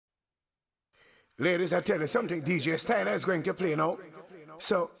Ladies, I tell you something, DJ Stylah is going to play now.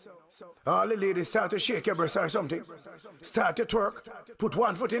 So, all the ladies start to shake your breasts or something. Start to twerk, put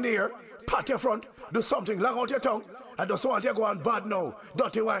one foot in the air, pat your front, do something, long out your tongue. I just want you to go on bad now,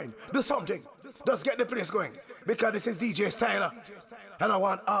 dirty wine, do something. Just get the place going. Because this is DJ Stylah. And I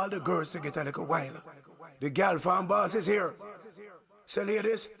want all the girls to get a little while. The Gyal farm boss is here. So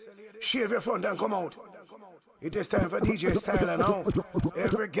ladies, shave your front and come out. It is time for DJ Stylah now.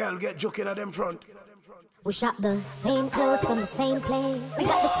 Every girl get joking at them front. We shop the same clothes from the same place. We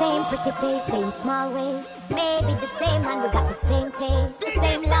got the same pretty face, same small waist. Maybe the same man, we got the same taste. The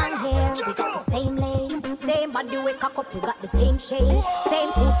same long hair, we got the same lace. Same body we cock up, we got the same shape.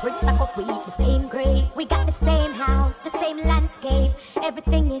 Same food fridge stack up, we eat the same grape. We got the same house, the same landscape.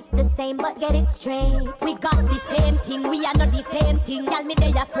 Everything is the same, but get it straight. We got the same thing, we are not the same thing. Tell me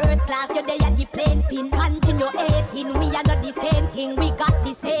they are first class, you they are the plain fin. Continue 18, we are not the same thing. We got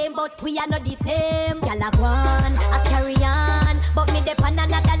the same, but we are not the same. Gyal a go on, I carry on, but me dey on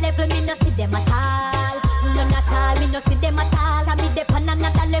another level, me no see them at all. None at all, me no see them at all. And me dey on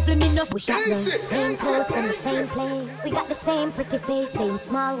another level, me no. We shop the same clothes from the same place. We got the same pretty face, same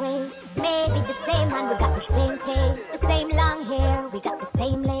small waist. Maybe the same man, we got the same taste. The same long hair, we got the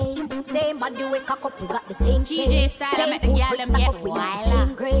same lace. Same body we cock up, we got the same shape. DJ Stylah make the gyal them get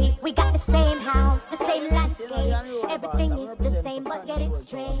wild. Great. We got the same house, the same landscape. Everything is the same, but get it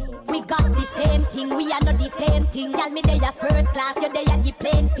straight. We got the same thing, we are not the same thing. Tell me they are first class, you they are the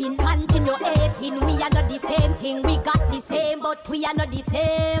plain fin. Continue 18, we are not the same thing. We got the same, but we are not the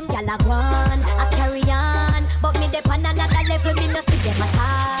same. Gyal a go on, I carry on, but me dey on another level, me no see them at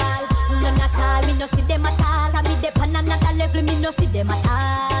all. None at all, me no see them at all. And me dey on another level, me no see them at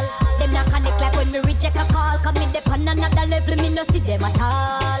all. Them not connect like when me reject a call. Cause me dey on another level, me no see them at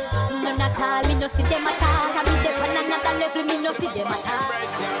all. None at all, me no see them at all. And me dey on another level, me no see them at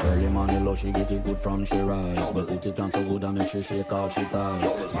all. Early morning love, she get it good from she rise. But put it on so good and make she shake all she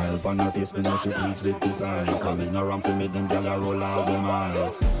ties. Smile upon her face, me know she pleased with this eyes. Coming around to make them gyal a roll out them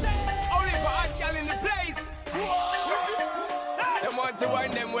eyes. Only for hot gyal in the place. Them want to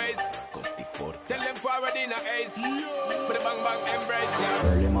wind them ways. Tell them forward in a ace. Put a bang bang embrace, yeah.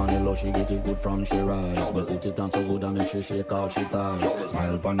 Early morning love, she get it good from she rise. But put it on so good and make she shake all she ties.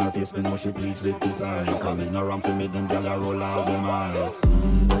 Smile upon her face, me know she pleased with this eyes. Coming around to make them gyal a roll out them eyes.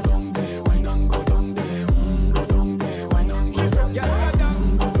 Go down there, wine and go down there. Go down there, wine and go down there.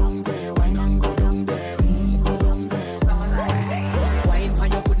 Go down there, wine and go down there. Go down there. Wine for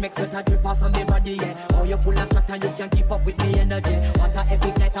you could make sweat a drip off from the body, yeah. Oh, you're full of chat and you can keep up with me energy. What a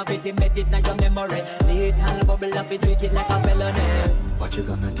epic night of it, embedded in your memory. Little bubble of it, treat it like a felony. What you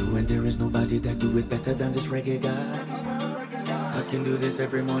gonna do when there is nobody that do it better than this reggae guy? I can do this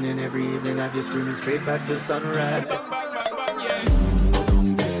every morning, every evening. Have you screaming straight back to sunrise. Bang bang bang bang, yeah. Go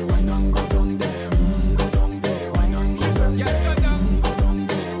down there, wine and go down there. Go down there, wine and go down there. Go down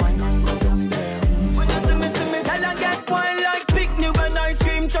there, wine and go down there. When you see me, tell her get wild like picnic when ice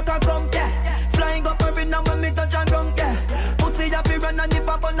cream truck a come, yeah. Flying up every now when me touch a ground, yeah. Pussy a fi run and if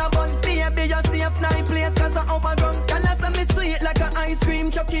I bun a bun. Baby, you safe night place cause I overrun. Tell her say me sweet like a ice cream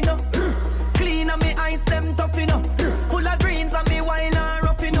truck, you know. Clean and me ice them tough, you know. Full of greens and me wine and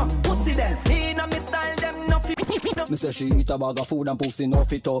rough, you know. Pussy them, in and me style them nothing. Me say she eat a bag of food and pussy no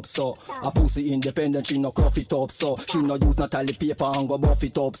fit up, so a pussy independent, she no cough it up, so she no use no toilet paper and go buff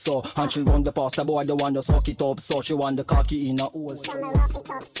it up, so and she run the pasta boy, the one that suck it up, so she want the cocky in her hose.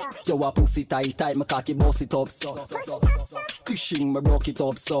 Yo a pussy tight tight, my cocky boss it up, so fishing me broke it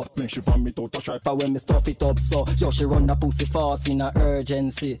up, so make she vomit out a striper when me stuff it up, so yo she run the pussy fast in a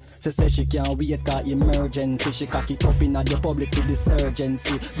urgency. Say she can't wait cause emergency. She cock it up in the public with this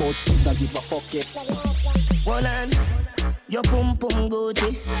urgency, but kids don't give a fuck it. Hold on, your pum pum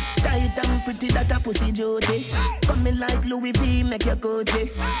Gucci, tight and pretty that a pussy duty. Coming like Louis V, make your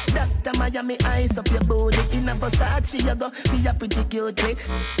Gucci. Dr. Miami, ice up your booty. In a Versace, you go be a pretty cute bit.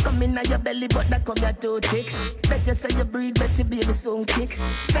 Come in your belly, but that come your too thick. Better say you breathe, better baby soon kick.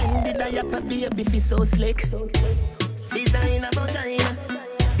 Fendi diaper, baby feel so slick. Designer vagina,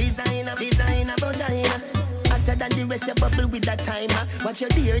 designer vagina. Hotter than the rest, you bubble with that timer. Watch your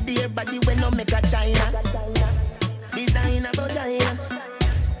dear body when no make a China. Designer vagina,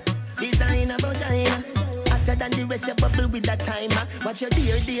 hotter than the rest, you bubble with that timer. Watch your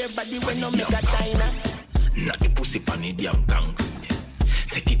dear body when no make a China. Not the pussy pan the damn concrete.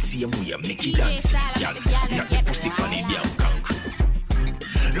 Set it same way, make it dance. Gyal, not the pussy pan the damn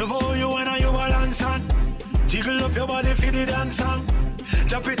concrete. Love how you wanna you balance on. Jiggle up your body for the dance song.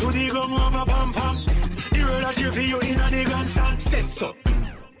 Drop it to the ground, rubber pam pam. The road that you feel you in a the grandstand. Set up.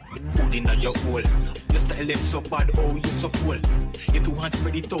 Food inna your hole. Your style them so bad, oh you so cool. You two hands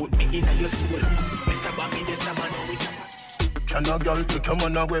spread it out, me inna your soul. Mr. Bambi, this the man who it. Can a girl take your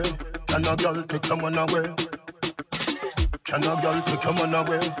man away? Can a girl take your man away? Can a girl take your man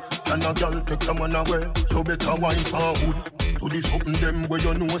away? Can a girl take your man away? You better wine for wood. Do this something them where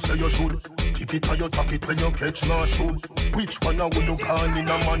you know say you should. Keep it or you tuck it when you catch no should. Which one I would look on in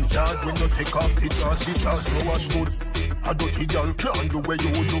a man yard when you take off the jazz no wash good. A dirty girl can't do where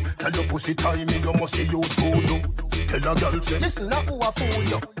you do. Tell your pussy timing you must see you food. Tell a girl say listen now who a fool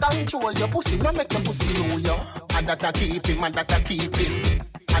you. Control your pussy no make your pussy know you. And that a keep him and that a keep him.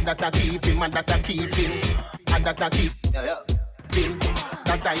 And that a keep him and that a keep him. And that a keep him.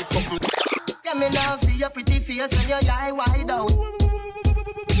 That I something. Yeah, me love see your pretty face and your eye wide out.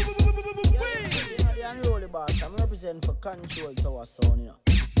 Unroll boss, I'm representing for Control Tower Sound, you know.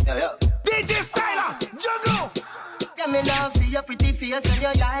 DJ Stylah, juggle. Yeah, me love see your pretty face and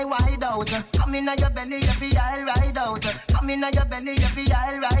your eye wide out. Come in your belly, every eye ride out. Come in your belly, every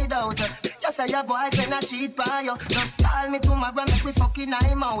eye ride out. You say your boyfriend a cheat by you. Just call me tomorrow, make we fucking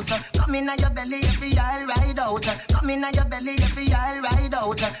eye mouse. Come in your belly, every eye ride out. Come in your belly, every eye ride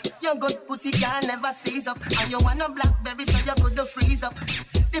out. Your good pussy can never seize up. And you want a blackberry so you could freeze up.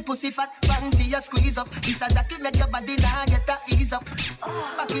 The pussy fat, panty you squeeze up. This a jacket make your body now get a ease up.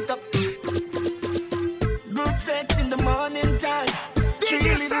 Back it up. Good sex in the morning time. Three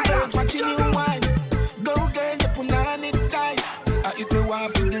little girls watching you wine. Go girl, you put on it tight. I eat the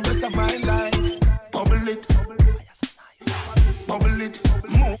wife for the rest of my life. Bubble it, bubble it,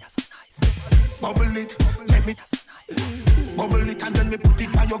 move. Bubble it, let me bubble it and then me put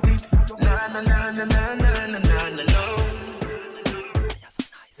it on your clit. Na na na na na na na na na na.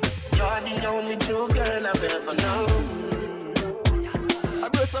 You're the only true girl I've ever known. I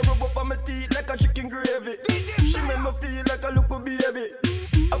breast her rub up on my teeth like a chicken gravy. She make me feel like a little baby.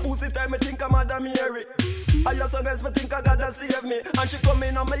 I pussy time, I think I'm Madam Mary. I just so nice, I think I gotta save me. And she come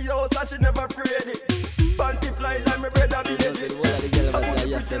in on my house and she never afraid it. Panty fly like my brother baby. I pussy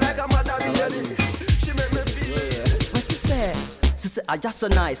pretty like a Madam Mary. She make me feel. What you say? To say I just so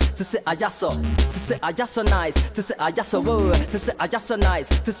nice, to say I just so, to say I just so nice, to say I just so word, to say I just so nice,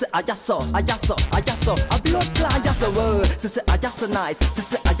 to say I just so, I just so, I just so, a blood clot, I just so word, to say I just so nice, to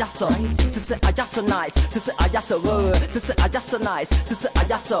say I just so, to say I just so nice, to say I just so word, to say I just so nice, to say I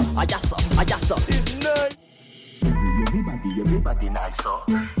just so, I just so, I just so. Everybody nice, so.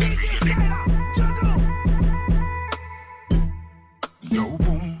 Yo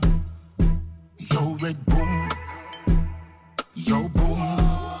boom, yo red boom. Yo boom.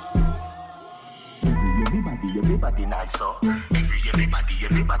 Everybody nice, so.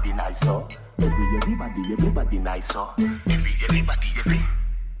 Everybody nice, so. Everybody nice, so. Every.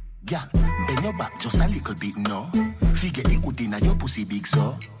 Yeah, bend your back just a little bit, no. Figure the hood inna your pussy big,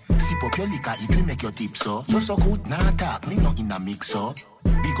 so. Sip up your liquor, it will make your tip, so. You so good, nah talk, me not in a mix, so.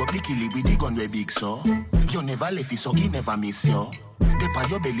 Big up the killie with the gun way big, so. You never left it, so he never miss, yo. Dep on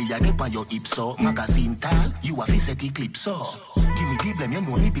your belly, ya dep on your hip, so. Magazine tall, you have to set the clip, so. Give me the blame, you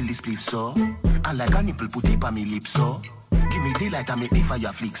know me build this spliff, so. And like a nipple, put it on me lips, so. Give me the light and make the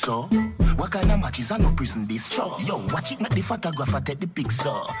fire flick, so. What kind of matches are no prison this, so. Yo, watch it, make the photographer take the pic,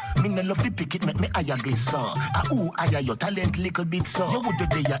 so. Me no love the pic, it make me higher gliss, so. Ooh, higher your talent little bit, so. You would do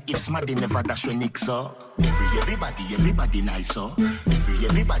the if smarty never dash your nick, so. Everybody nice, so.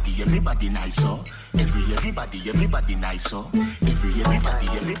 Everybody nice, so. Everybody nice, so.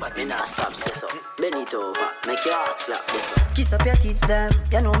 Everybody nice, so. Bend it over, make your ass clap this. Kiss up your tits, them.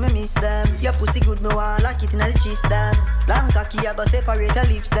 You know me miss them. Your pussy good, me want like it in the cheese, them. Long cocky, I go separate your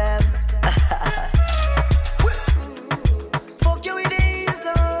lips, them. Fuck you with the ease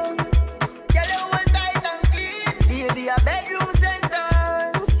on. Girl, you hold tight and clean. Baby, a bedroom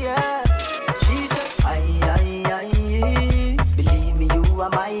sentence, yeah. She said, aye. Believe me, you are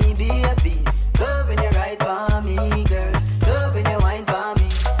my baby. Loving you right for me, girl. Loving you wine for me,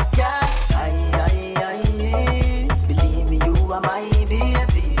 yeah. Aye. Believe me, you are my baby.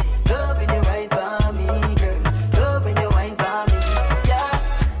 Loving you right for me, girl. Loving you wine for me, yeah.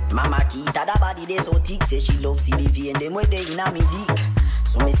 Mama Kita, that body they so thick. Say she loves CDV and them way they inna me dick.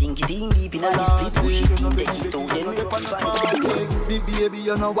 So me sink it in deep inna the split, push it in, take it out, then we put it. Big baby,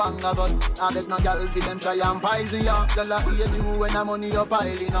 you know one of us. I beg no girl fi them try and poison ya. Girl I hate you when the money you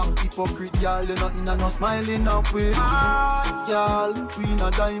piling up. Hypocrite girl, you not inna no smiling up with. Girl, we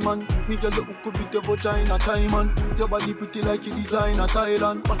inna diamond. Me girl you hook up with your vagina diamond. Your body pretty like you designer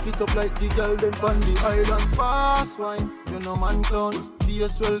Thailand. Pack it up like the girl them on the island. Fast wine, you know man clown.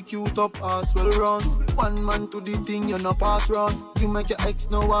 Face well cute up, ass well round. One man to the thing, you no pass round. You make your ex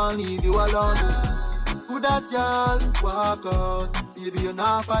no one leave you alone. Good as girl, walk out. Baby, you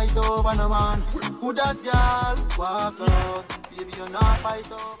not fight over no man. Who does girl? Walk out. Baby, you not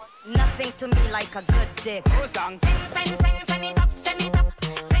fight over. Nothing to me like a good dick. Send it up, send it up. Send it up,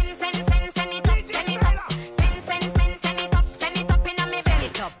 send it up. Send it up in a me belly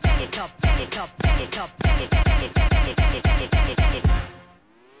top. Belly top, belly top, belly top, belly.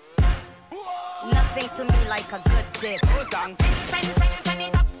 Nothing to me like a good dick. Send it up, send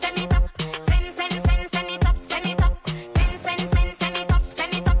it up. Send it up, send it up. Send it up.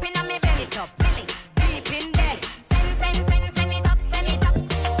 Send it up in a me belly top. Belly, deep in bed. Send it up, send it up. Send it up.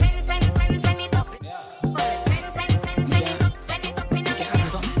 Send it up in a me belly top.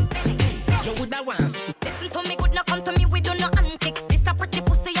 You would have once. Listen to me good, now come to me, we do no antics. This a pretty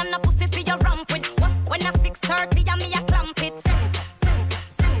pussy and a pussy for your ramp with. When a 6:30 and me a clamp it.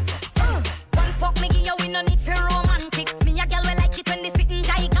 One fuck me give you, we no need for romantic. Me a girl we like it when they sitting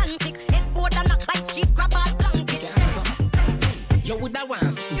gigantic. Headboard and knock by cheap, grab a blanket. You would have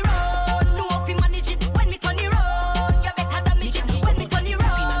once. No if you manage it when me turn it round. You better damage it when me turn it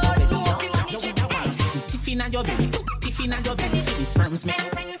round. No if you manage it. Tiffin and your belly. Tiffin and your belly. This firms me.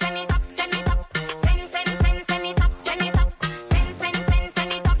 Send it up.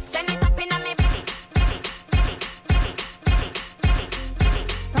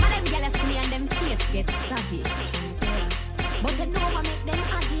 Get savage, but you know I make them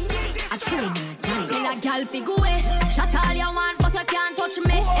aggy. I try me. Tell a girl fi go away. Shut all you want, but you can't touch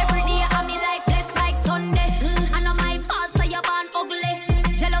me. Every day I me like blessed like Sunday. I know my fault, so you born ugly.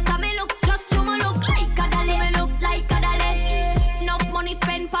 Jealous of me looks, just you me look like a dolly. Me look like a dolly. Enough money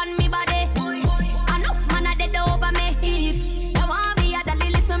spent on me body. Enough man a dead over me. If you want be a dolly,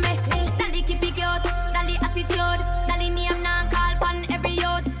 listen me. Dolly keep it cute, dolly attitude, dolly name now call pon every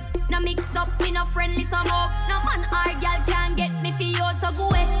youth. No mix up, me no friendly some up. No man or girl can get me for you. So go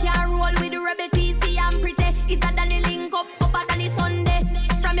away, can't roll with the rebel TC and pretty. It's a dolly link up a dolly Sunday.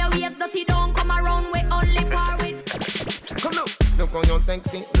 From your waist dirty don't come around with only par with. Come now. Look how you're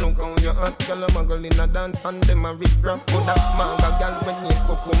sexy, look how you're hot. Girl, a muggle in a dance and them a rip rap. Coulda manga girl when name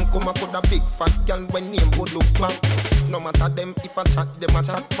come a coulda big fat girl when name good look back. No matter them if I chat, them a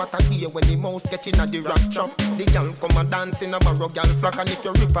chat. What I hear when the mouse get in a the rap trap. The girl come a dance in a barrow girl flock. And if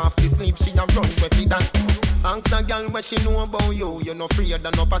you rip off the sleeve, she a run with it that. Ask a girl what she know about you. You're no afraid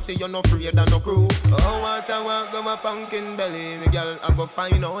of no pussy, you're no afraid of no crew. Oh, what I want go my pumpkin belly. The girl I go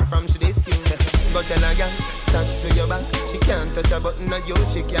find out from she this you. Go tell a girl, chat to your back. She can't touch a button of you,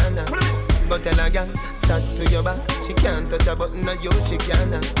 she can't. Go tell a girl, chat to your back. She can't touch a button of you, she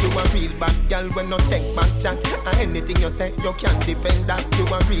can't. You a real bad girl when no take back chat. And anything you say, you can't defend that. You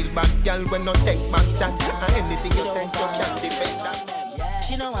a real bad girl when no take back chat. And anything you say, you can't defend that.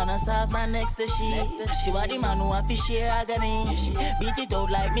 She don't wanna serve man next to she. She want the man who a fish share agony. Beat it out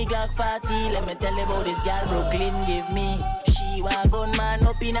like me Glock 40. Let me tell you about this girl Brooklyn give me. She wa gun man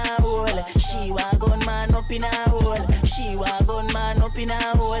up in a hole. She wa gun man up in a hole. She wa gun man up in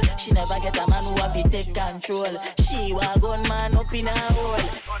a hole. She never get a man who a fi take control. She wa gun man up in a hole.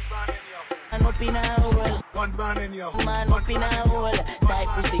 Man up in a hole. Man up in a hole. Type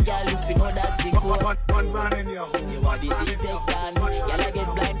pussy girl if you know that's the code. You want this he take down. Girl I get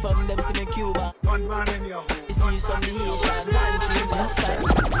blind from them see me Cuba. You see some Haitians and three bastards.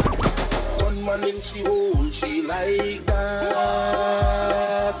 One man in she hole, she like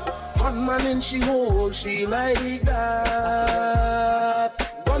that. One man in she hole, she like that.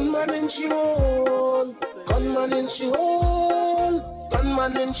 One man in she hole. Gunman in she hole.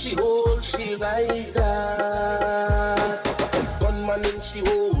 Gunman in she hole, she like that. Gunman in she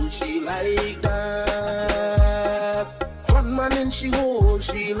hole, she like that. Gunman in she hole,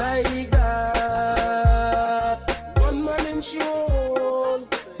 she like that. Gunman in she hole.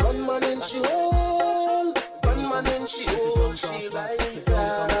 Gunman in she hole. Gunman in she hole, she like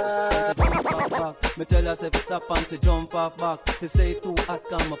that. Me tell her say stop and say jump off back. She say too hot,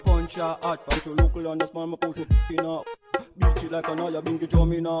 come a punch her hot. Punch you local on the small, me push it in up. Beat it like an oil, bingy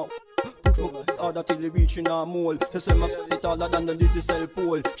drum in up. Push me harder till it reach in her mole. She say me it taller than the little cell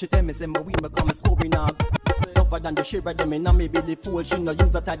pole. She tell me say me win, me come and score in her. Tougher than the shiver, them in a me belly full. She no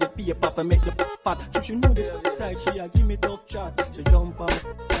use that tidy paper for make the fat. She know the tight, she a give me tough chat. She jump off,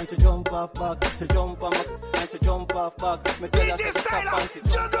 and she jump off back. She jump off, and she jump off back. Me tell her say stop and she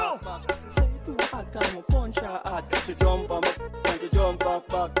jump off back. Too hot, come a punch her hard. She jump on and she jump off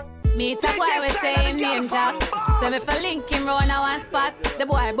back. Meet a boy with same name Jack. Say me for link him round a one spot. The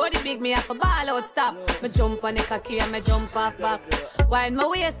boy body big, me have a ball out stop. Me jump on the cocky and me jump off back. Wind my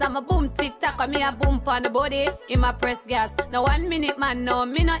waist and me boom tick tock and me a bump on the body. In my press gas. Now 1 minute man, no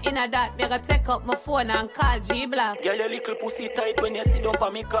me not in a that. Me gotta take up my phone and call G Black. Girl your little pussy tight when you sit down pa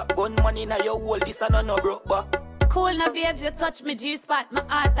me cock. Gun money na your hole, this a no broke back. cool now, babes, you touch me G-spot. My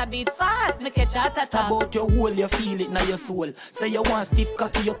heart a beat fast, me catch heart attack. Stop out your hole, you feel it now your soul. Say you want stiff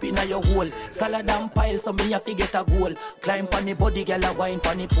cocky up in your hole. Salad and pile, so me have to get a goal. Climb on the body, girl, a wine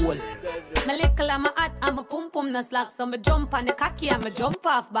on the pole. My little and my heart and my pum pum no slack. So me jump on the cocky and me jump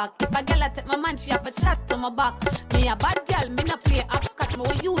off back. If a girl a take my man, she have a chat to my back. Me a bad girl, me no play upscotch. Me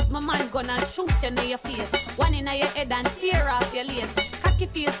will use my man gun and shoot you in your face. One in your head and tear off your lace. Cocky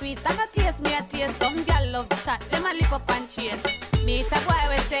feel sweet and a taste me a taste. Some girl love chat, them a lip up and chase. Meet a boy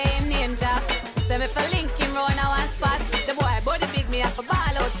with same name Jack. So me for link him round a one spot. The boy body big, me have a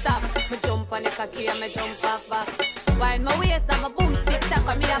ball out stop. Me jump on the cocky and me jump off back. Wind my waist and my boom tick tock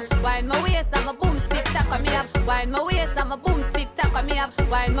on me up. Wind my waist and my boom tick tock on me up. Wind my waist and my boom tick tock on me up.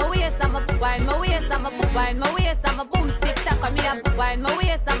 Wind my waist and my wind my waist and my wind my waist and my boom tick tock on me up. Wind my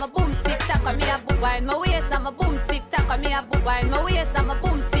waist and my boom tick tock on me up. Wind my waist and my boom tick tock on me up. Wind my waist and my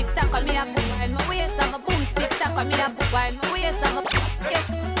boom tick tock on me up. Wind my waist and my boom tick tock on me up. Wind my waist and my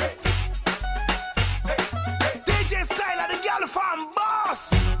DJ Stylah, the Gyal from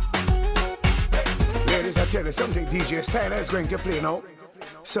boss. Ladies, I tell you something, DJ Stylah is going to play now.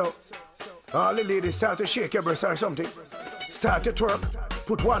 So, all the ladies start to shake your breasts or something. Start to twerk,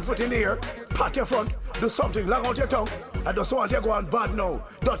 put one foot in the air, pat your front, do something, long out your tongue. I just want you to go on bad now,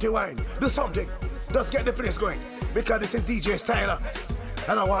 dirty wine, do something. Just get the place going, because this is DJ Stylah.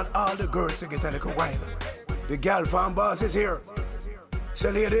 And I want all the girls to get a little wine. The Gyal from boss is here. So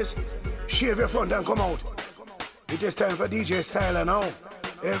ladies, shave your front and come out. It is time for DJ Stylah now.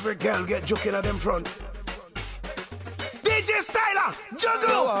 Every girl get joking at them front. DJ Stylah, juggle!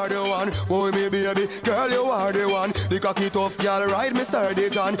 You are the one, boy me baby, girl you are the one. The cocky tough girl ride me sturdy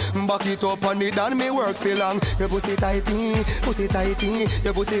John. Back it up on it and me work for long. Your pussy tighty, pussy tighty,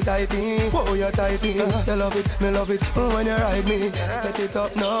 your pussy tighty. Oh you tighty, you love it, me love it. When you ride me, set it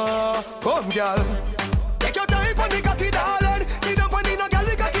up now. Come girl, take your time on the cocky darling. Sit down on the no girl,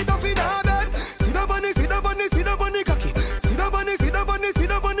 the cocky tough in her bed. Sit down on the, sit down on the, sit down on the cocky. Sit down on the, sit down on the, sit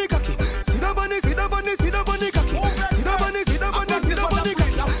down on the cocky. Sit down on the, sit down on the, sit down on the cocky. Sit down on the, sit down on the, sit down on the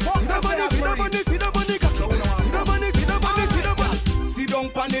cocky. Sit down on the, sit down on the, sit down on the cocky. Sit down on the, sit down on the, sit down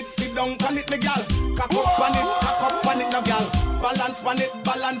on the. Sit down pan it, me gal. Cock up pan it, no gal. Balance pan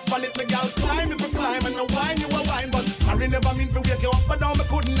it, me gal. Climb if you climb and no wine you a wine, but sorry never mean to wake you up, but now me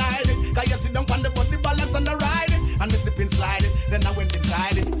couldn't hide it. 'Cause you sit down pan the body balance and the ride it, and me slip and slide it. Then I went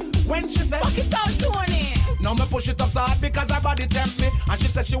beside it. When she said, "Fuck it out, Tony." Now me push it up so hard because her body tempt me. And she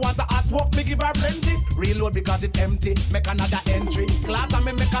said she want a hot walk, me give her plenty. Reload because it empty, make another entry. Clout and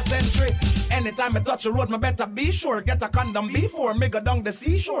me make a century. Anytime I touch the road, me better be sure. Get a condom before me go down the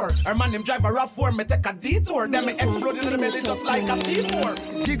seashore. Her man him drive a rough for me take a detour. Then me explode in the middle just like a C4.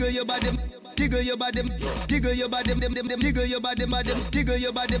 Jiggle your body, jiggle your body, jiggle your body, jiggle your body, jiggle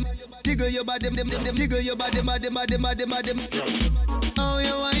your body, jiggle your body, jiggle your body, oh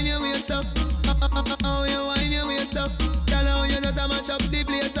you wine your waist up, oh you wine your waist up. Girl, how you just a mash up the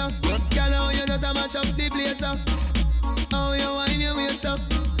place up. Girl, how you just a mash up the place up. Oh you wine your waist up,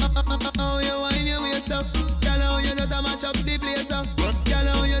 oh you wine your waist up. Girl, how you just a mash up the place up. Girl,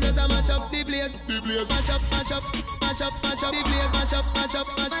 how you just a mash up the place. Mash up, mash up, mash up, mash up the place. Mash up, mash up,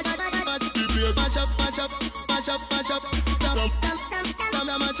 mash up, mash the place. Mash up, mash up, mash up, mash up.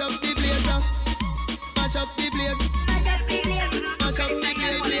 Mash up the place up. Mash up the place. Mash up the place. Mash up the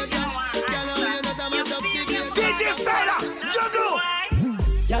place. Girl, how you just a mash up the place. DJ Stylah, juggle!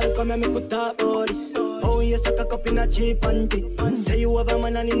 Y'all come and make a talk about this. Oh, you suck a cup in a cheap panty. Say you have a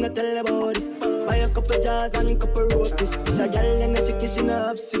man and him not tell about this. Buy a couple jars and a couple roasties. It's a gal and a sick kissing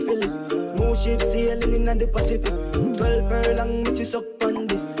half syphilis. Smooth ship sailing in the Pacific. 12 furlong, which is up on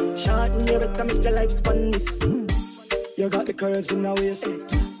this. Short in your better make your life span this. You got the curves in the waist.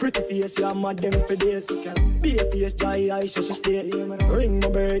 Pretty face, you're mad them for days. Be a face, dry eyes, just stay. Ring my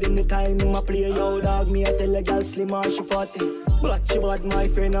bird in the time, my play. Yo, dog, me, I tell a girl slim or she 40. But she bad, my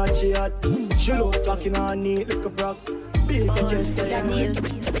friend, not she hot. She look talking on neat, look a frog. Big a chest,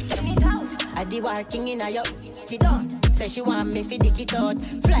 I did working in a yacht, she don't. Say she want me fi dig it out.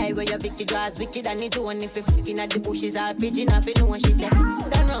 Fly where your Vicky draws wicked and it's one. If you fucking at the bushes or pigeon off you know what she said.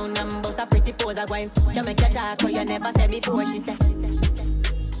 Turn round and bust a pretty pose a wine. You make you talk what you never said before she said.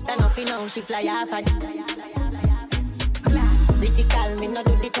 Turn off you know she fly off a critical, me no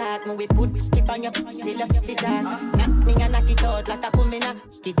do the talk. Me we put tip on your till you sit talk. Knock me and knock it out like a kumina.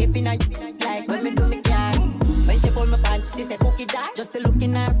 The tip in a like when me do me car. When she pull my pants, she say cookie jar. Just to look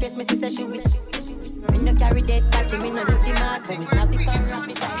in her face, me she say she wish. Me no carry that back, me no do the mark. But we snap it back, snap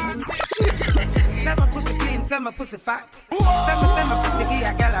it back. Feel my pussy clean, feel my pussy fat. Feel my pussy give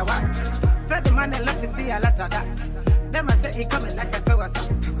a girl a what. Feel the man in love to see a lot of that. Them I say he coming like a sour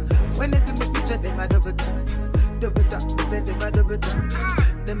salt. When it's in the picture, them I double tap.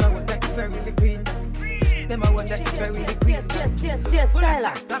 very green. Yes,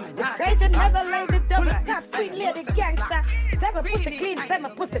 Stylah. The crazy never lay the double top, sweet lady gangster. Say my pussy clean, say my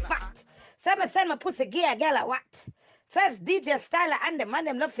pussy fat. Say my pussy gear, girl, what? Says DJ Stylah and the man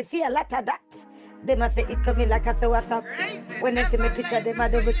them love to see a lot of that. They must say it coming like I say what's up. When they see me picture, they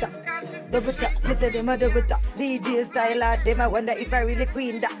must double top. Double top, me say they must double top. DJ Stylah, they must wonder if I really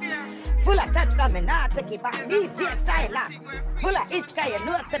queen that. Full of touch, me not take it back. DJ Stylah, full of it, cause you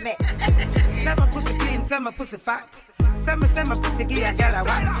know it's me. Say my pussy clean, say my pussy fat. Say my pussy gear, girl,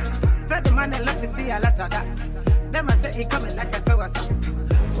 what? Say the man they love to see a lot of that. They must say it coming like I say what's up.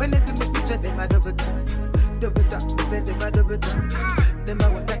 When they see me picture, they must double top. Double top, me say they must double top. They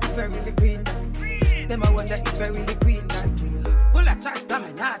must wonder if I really queen that. Them I wonder if I really green that. Full of chat,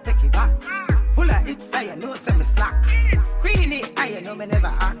 me not take it back. Full of it, say you know, say me slack. Queenie, I know me never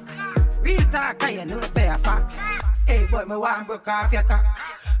act. Real talk, I know say a fact. Hey boy, me want broke off your cock.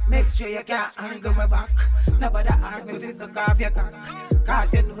 Make sure you can't angle me back. Nobody argue if it's off your cock.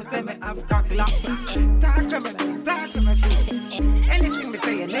 Cause you know say me have cock lock. Talk to me, talk to me. Anything me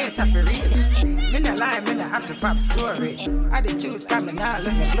say you know it's for real. Me no lie, me no have to pop story. I the truth coming out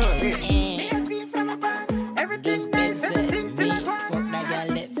in the glory. This bed set me, fuck that girl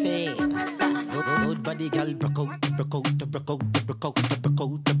let fade. Good body girl, broke out.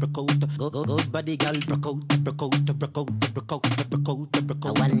 Good body girl, broke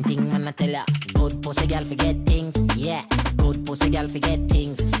out. One thing man I tell ya, good pussy girl forget things, yeah. Good pussy girl forget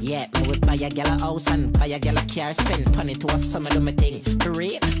things, yeah. I would buy a girl a house and buy a girl a car, spend money to a summer do my thing. For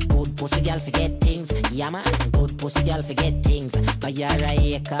real, good pussy girl forget things, yeah man. Good pussy girl forget things. Buy a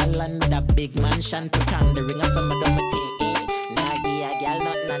acre land with a big mansion, put on the ring of summer do my thing. Nah give a girl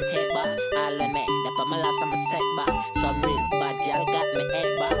nothing and take back. All on me, the put my last on my setback. Some real bad girl got me head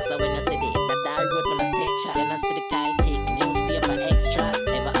back. So when I see the that road when I take shot, then I see the Kyle take newspaper extra.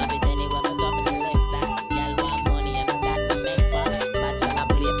 Never have it anywhere my gum is left that. Girl want money and I got to make fun. But so I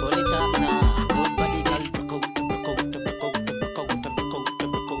play pull it off now. Good body girl, broke out.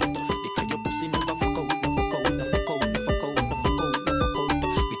 Because your pussy never fuck out.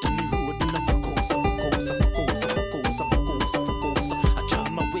 We turn the road and I try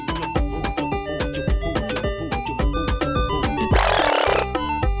my way.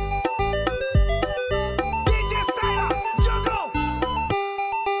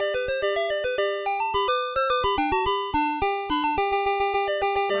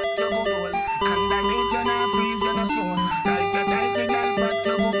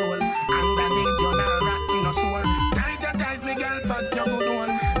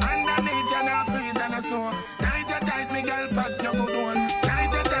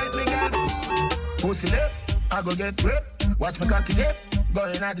 Pussy lip, I go get ripped. Watch my cocky dip,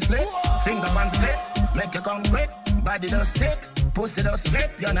 going at the split. Finger on the clip, make you come quick. Body does stick, pussy does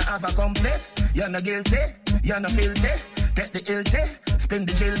slip. You're not have a complex, you're not guilty, you're not filthy. Take the ill take, spin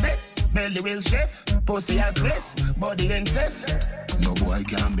the chill bit. Belly will shift, pussy at risk, body incest. No boy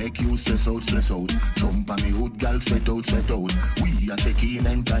can make you stress out. Jump on me hood, gal, sweat out. We a check in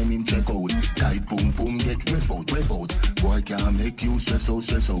and time him check out. Tight boom boom, get rev out. Boy can make you stress out.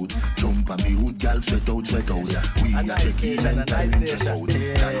 Jump on me hood, gal, sweat out. We a check in and time him check out.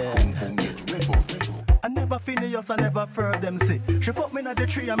 Tight boom boom, get rev out. I never finish, I never heard them say. She put me in the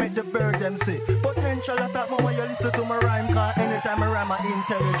tree, I make the bird them say. Potential attack me when you listen to my rhyme, cause anytime I rhyme, my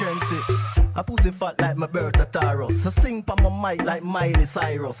intelligence. I pussy fat like my Berta Taros. I sing pa my mic like Miley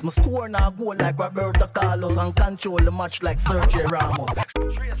Cyrus. My score now go like Roberto Carlos. And control the match like Sergio Ramos.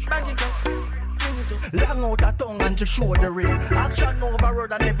 Back it up, sing it up. Long out her tongue and just show the ring. Action over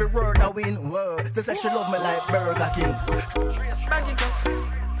word and every word I win. Whoa, she say she love me like Burger King. Back it up,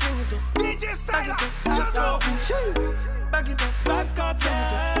 sing it up. DJ Stylah, back it up, vibes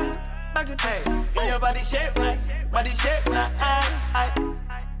cartel. Back it up, See your body shape nice, nice.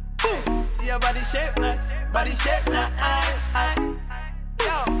 See your body shape nice, nice.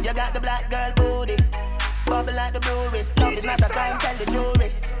 Yo, you got the black girl booty, bubble like the brewery. Love is not a crime, tell the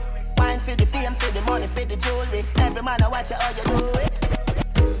jury. Wine for the fame, for the money, for the jewelry. Every man I watch you how you do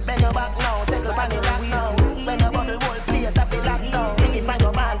it. Bend your back now, settle on the back now. When you bubble whole place, I feel locked down. If I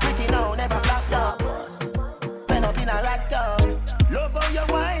go band pretty now, never flop down. Bend up in a rack down. Love how you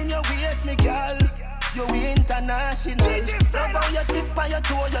wine, your waist, me girl. You international. Love how you tip on your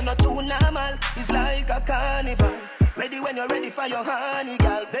toe, you're not too normal. It's like a carnival. Ready when you're ready for your honey,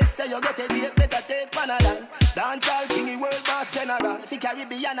 girl. Bet say you get a date, better take Panadol. Dance all king, world boss general. Fi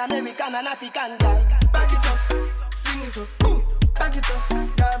Caribbean, American and African girl. back it up, sing it up, boom. Back it up,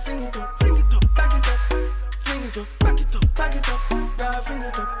 girl, sing it up, back it up, sing it up, back it up, girl, sing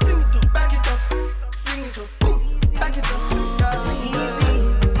it up, back it up, sing it up, boom. Back it up, girl, sing it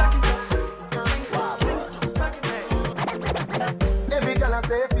up, back it up, sing it up, back it up.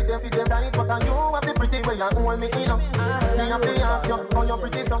 them fit them tight, but you have the pretty way you hold me in. Me have to ask you how you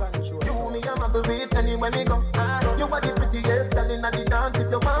pretty so. You me a muggle with anywhere me go. You are the prettiest girl inna the dance.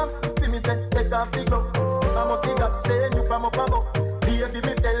 If you want, feel me say take off the glove. I must see God saying you from up above. Baby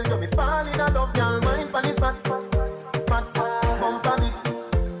me tell you me fall in love. Girl mind pon this fat, bump on it.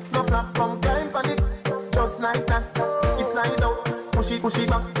 No flap, come climb pon it. Just like that, it's slide out. Push it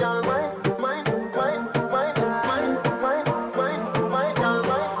back, girl mind.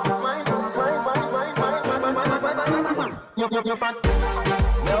 You're fat.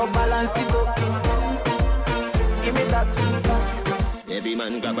 Now balance it up. Give me that. Every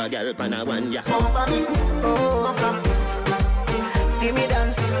man grab a girl pan a one, yeah. Oh, give me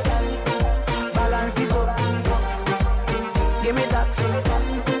dance. Balance it up. Give me that.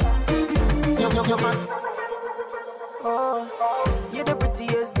 You're fat. Oh, you're the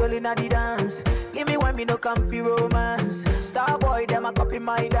prettiest girl in the dance. Give me one, me no comfy romance. Star boy, them a copy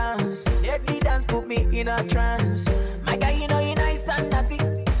my dance. Deadly dance put me in a trance. My guy, you know you nice and naughty.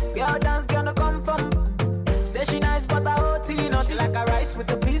 Your dance gonna come from. Say she nice, but I OT naughty like a rice with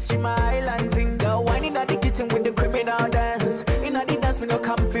a piece. She my island thing. Girl, wine in the kitchen with the criminal dance. In the dance, me no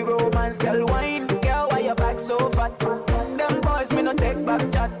comfy romance. Girl, wine, girl, why your back so fat? Them boys, me no take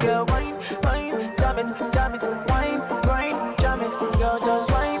back chat. Girl, wine, jam it, wine, grind, jam it. Girl,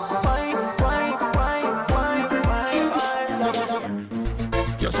 just wine.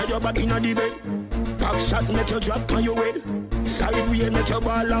 You say your body in the bed. Back shot make you drop on your head. Sideway make your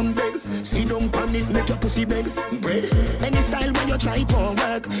ball and beg. See down pan it make your pussy beg. Bread. Any style where you try it won't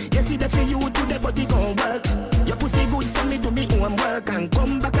work. You see the for you to the body gon' work. Your pussy good so me do me own work. And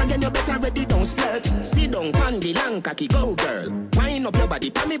come back again you better ready don't split. Sit down pan the long cocky go girl. Wind up your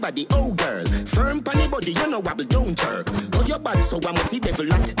body pan me body oh girl. Firm pan the body you know wobble don't jerk. Go your bad so I must see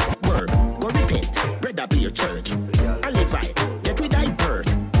devil at work. Go repent, brother be your church. And live right, get with thy birth.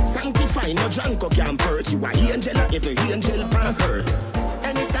 Sanctify no drunk or can perch. You a angel or every angel pan hurt.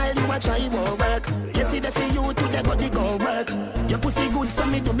 Any style you a try won't work. You see the for you to the body gon' work. Your pussy good so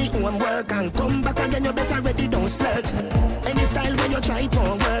me do me own work. And come back again you better ready don't split. Any style where you try it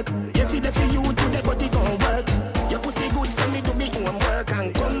won't work. You see the for you to the body gon' work. Your pussy good so me do me own work.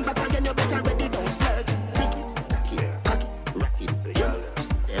 And come back again you better ready don't split. Tick it, tack it, pack it, rack it, yeah.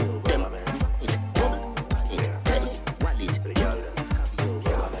 Step them, it, bubble, it, tell me, wallet, yeah.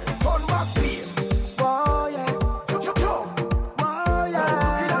 Turn back, babe. Oh yeah.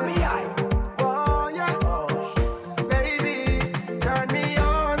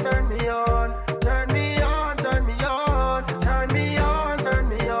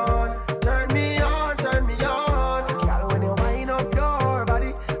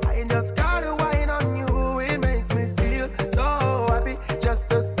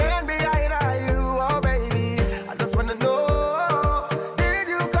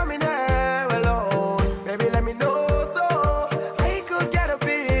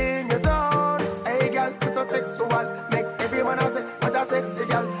 Sexy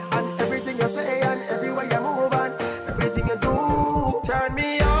girl, and everything you say and everywhere you move and everything you do, turn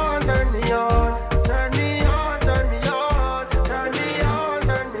me on, turn me on, turn me on, turn me on, turn me on,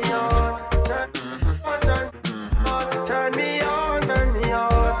 turn me on, turn me on, turn me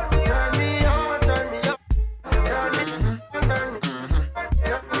on, turn me on, turn me on, turn me on,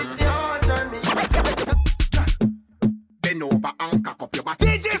 turn me on, turn me on. Bend over and cock up your body.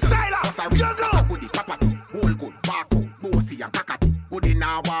 DJ Stylah, juggle. Hold good, vacuum, bossy and cockatoo. Good in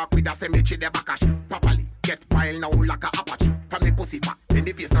a walk with a cemetery, the backash properly. Get wild now like a apache. From the pussy fat, then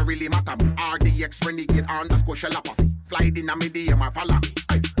the face don't really matter me. RDX renegade underscore shalapassy. Slide in a medium or follow me.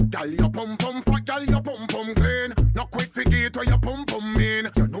 Girl, your pum pum fat, girl, your pum pum clean. Not quick forget where your pum pum mean.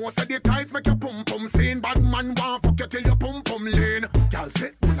 You know say the tights make your pum pum seen. Bad man want fuck you till your pum pum lean. Girl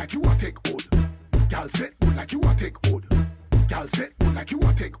say, like you a take hold. Girl say, like you a take hold. Girl say, like you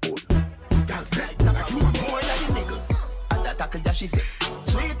a take hold. Girl say, like you a more like a nigga. Tackle ya she say.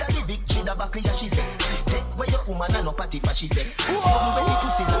 Sweet at the victory the back ya she say. Take where your woman and no party for she say. Small when you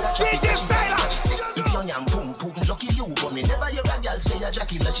pussy like a traffic she say. If your nyam pum pum lucky you but me never hear a girl say a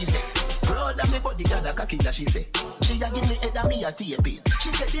Jackie la she say. Proud of me body got a cocky la she say. She a give me head and me a tape it.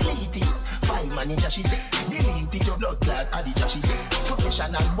 She say delete it. File manager she say. Delete it your blood clot adija she say.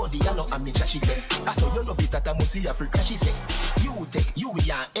 Professional body and no amateur she say. I saw you love it at a Musi Africa she say. You take you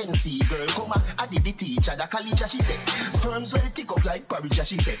and NC girl come a did the teacher the college she say. Sperms well tick up like porridge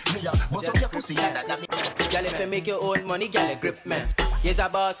she say. Me a bust up your pussy and that me. Girl, if you make your own money, girl, grip me. Here's a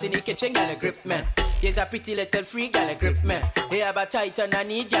boss in the kitchen, girl, grip me. Here's a pretty little free, girl, grip me. Here have a tight and I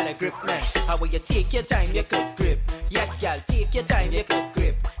need, girl, grip me. How will you take your time, you could grip. Yes, girl, take your time, you could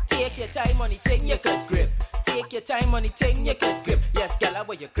grip. Take your time, money, take you could grip. Take Take your time on the thing you can grip. Yes, girl, how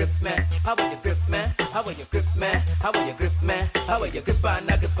will you grip, man? How will you grip, man? How will you grip, man? How will you grip, man? How will you grip on,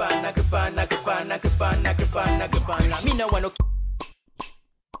 grip on, grip on, grip on, grip on, grip on, grip on. Me no want no.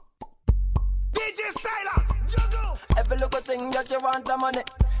 DJ Stylah, juggle. Every little thing that you want the money.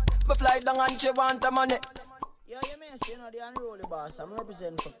 But fly down and you want the money. Yeah, you may say, you know, the unruly boss. I'm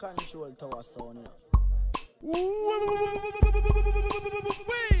representing for Control Tower Sound.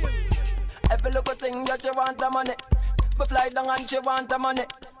 Every little thing that you want the money. But fly down and you want the money.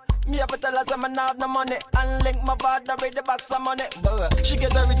 Me have to tell her I'm not have no money. And link my father with the box of money. She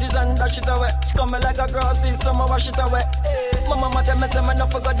get her riches and dash it away. She come like a grassy, so I wash it away. My mama tell me say me no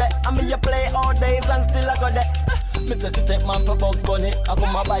forgot that. I mean you play all days and still I got that. Me say she take man for Bugs Bunny. I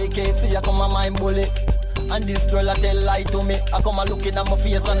come a buy KFC, I come a mind bully. And this girl a tell lie to me. I come a looking at my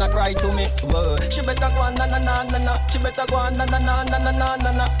face and I cry to me. She better go on na na na na na. She better go on na na na na na na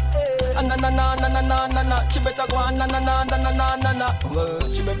na na. Na na na na na na na na. She better go on na na na na na na na na.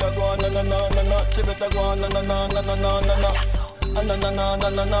 She better go on na na na na na. She better go on na na na na na na na na. Na na na na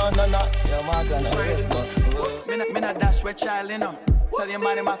na na na na. Yeah, my God, let's go. Me not dash with child, you know. Tell your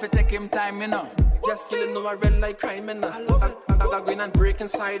man him have to take him time, you know. Just killing no I red like crime, you know. I go in and break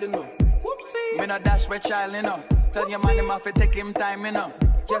inside, you know. Me not dash with child, you know. Tell your man him have to take him time, you know.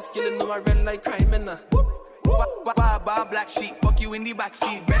 Just killing no I red like crime, you know. Black sheep, fuck you in the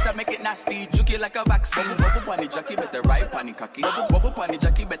backseat. Better make it nasty, juke it like a vaccine. Bubble bunny jockey, better ride bunny cocky. Bubble bunny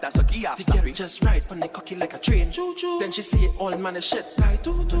jockey, better sucky ass. The girl just ride bunny cocky like a train. Then she see it all man a shit like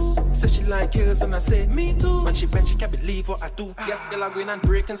doo. Say she like girls and I say me too. When she bend she can't believe what I do. Yes, girl I go in and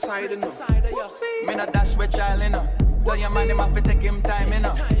break inside, you know. Me not dash with child, you know. Tell your man him have to take him time, you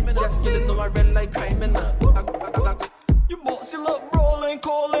know. Just killing no I red like crime, you know. You bossy look rolling,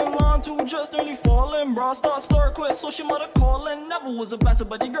 calling, line two just nearly falling. Bra start quit, so she mother calling. Never was a better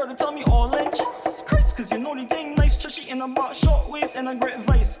buddy girl to tell me all in. Jesus Christ, cause you know the thing nice, chushy in a box, short waist and a great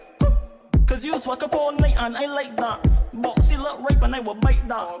vice. Cause you swag up all night and I like that. Bossy look rape and I will bite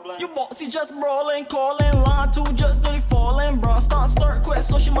that. You bossy just brawling, calling, line two just nearly falling. Bra start quit,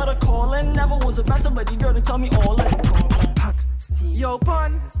 so she mother calling. Never was a better buddy girl to tell me all in. Hot, steamy, yo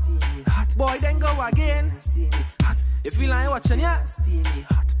pun, steamy, hot. Boy then go again, steamy, hot. You feel like watching, yeah? Steamy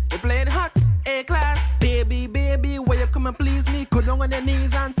hot. You playing hot, A-class. Baby, where you come and please me? Go down on your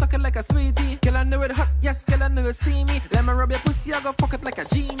knees and suck it like a sweetie. Girl, I know it hot, yes, girl, I know it steamy. Let me rub your pussy, I go fuck it like a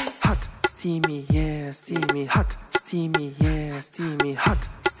genie. Hot, steamy, yeah, steamy. Hot, steamy, yeah, steamy. Hot,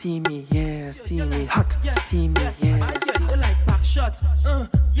 steamy, yeah, steamy. Hot, steamy, yeah, steamy. You like back shots,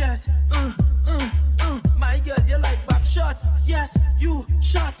 yes, My girl, you like back shots, yes, you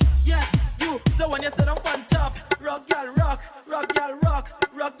shots, yes, you. So when you sit up on top, rock y'all rock, rock y'all rock,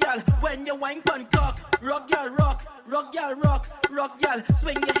 rock y'all. When you wine pon cock, rock y'all rock, rock y'all rock, rock y'all.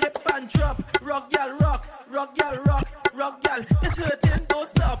 Swing your hip and drop, rock y'all rock, rock y'all rock, rock y'all. It's hurting, don't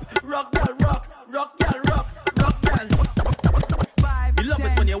stop, rock y'all rock, rock y'all rock, rock y'all. 5, you love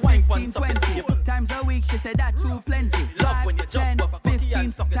 10, it when you wine pon top. 20 times a week, she said that too plenty. Love when you jump off a cocky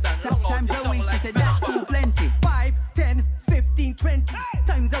and suck it down. Times a week, she said that too plenty. 5, 10, 15, 20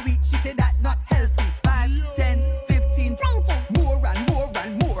 times a week, she said that's not healthy. 5, 10, 15, 20 more and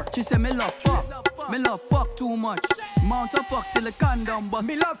more. She said me love fuck too much. Mount a fuck till the condom bust.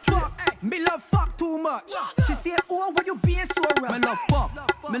 Me love fuck too much. She said, oh, why you being so rough?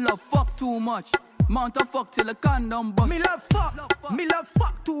 Me love fuck too much. Mount a fuck till the condom bust. Me love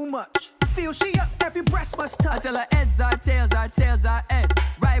fuck too much. Feel she up, every breast must touch. I tell her heads are tails are head.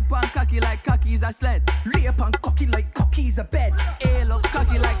 Ride pan cocky like cocky's a sled. Lay upon cocky like cocky's a bed. Hey, look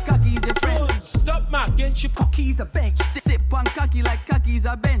cocky like cocky's a friend. Stop marking, she cocky's a bench. Sit pan cocky like cocky's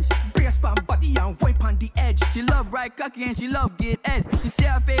a bench. Brace pan body and wipe on the edge. She love ride cocky and she love get head. She say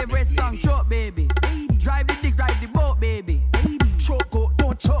her favorite song, choke baby. Drive the dick, drive the boat baby. Choke go,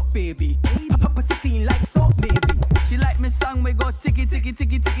 don't choke baby. Papa sitting like salt baby. She like me song, we go ticky ticky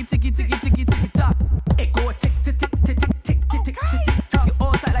ticky ticky ticky ticky ticky ticky tock. It go tick tick tick tick tick tick tick tick tick tock. You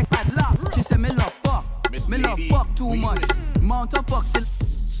all tight like padlock. She said me love fuck, me love fuck too much. Mount a fuck till.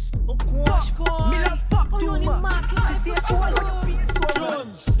 Me love fuck too much. She said, oh, I got you being so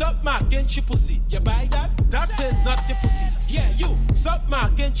much. Stop marking she pussy. You buy that? That is not your pussy. Yeah, you. Stop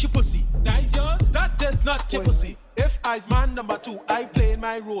marking she pussy. That is yours? That is not your pussy. If I's man number 2, I play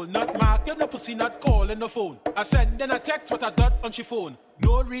my role. Not marking the pussy, not calling the phone. I send in a text with a dot on she phone.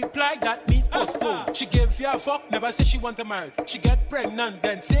 No reply, that means postpone. She give you a fuck, never say she want to marry. She get pregnant,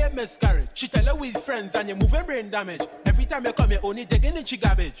 then say miscarriage. She tell her with friends and you moving brain damage. Every time you come, you only digging in she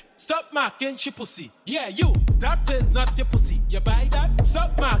garbage. Stop marking she pussy. Yeah, you. That is not your pussy. You buy that?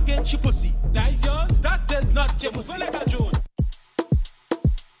 Stop marking she pussy. That is yours? That is not your pussy. Like a June.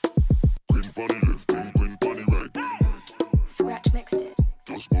 Green pony left, green pony right.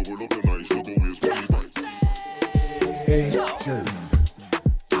 bubble up your nice, look always funny bites. Hey, sure.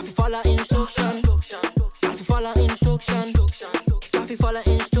 Have to follow instruction. Have to follow instruction. Have to follow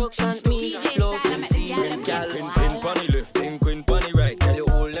instruction. Me love and see girl. Queen bunny left, queen bunny right. Tell you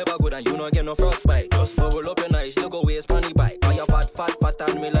all never good and you not get no frostbite. Just bubble up your nice, look always funny bite. Why you fat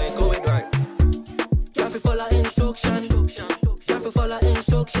and me like how it right. Have to follow instruction. Have to follow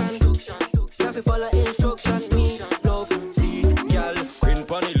instruction. Have to follow instruction. Me love see girl. Queen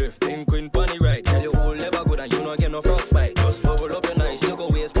bunny left, queen bunny right. Tell you all never good and you not get no frostbite. Just bubble up your nice, look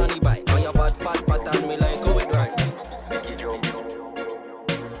always funny bite. Why you fat and me like how it right. Make it jump,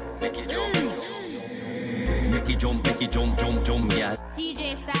 make it jump, make it jump, make it jump, girl.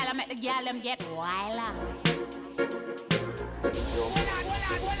 TJ Stylah make the girl them get wilder.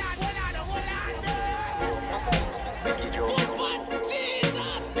 Make it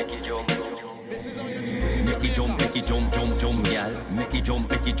jump, make it jump, make it jump, make it jump, girl. Make it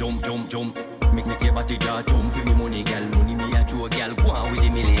jump. Make your body jaw jump for me money, girl. Money me a true girl, go on with the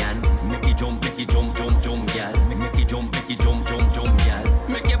millions. Make it jump, girl. Make it jump, girl.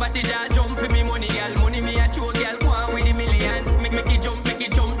 Make your body jaw jump for me money, girl. Money me a true girl, go on with the millions. Make it jump, girl.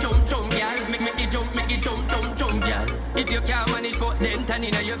 Make it jump, girl. If you can't manage fuck, then turn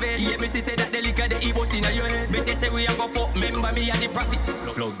inna your bed. Yeah, me say that the liquor the e-boss inna your head. Better say we a go fuck, remember me a the profit.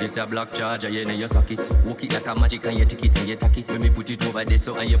 Plug this a black charger, you know you suck it. Walk it like a magic and you tick it and you tack it. When me put it over there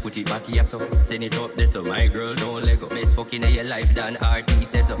so and you put it back here so. Send it up there so my girl don't let go. Best fucking in your life than RT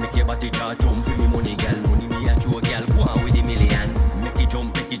says so. Make your body jaw jump for me money, girl. Money me a true girl, go on with the millions. Make it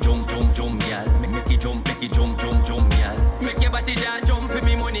jump, girl. Make it jump, girl. Make your body jaw jump for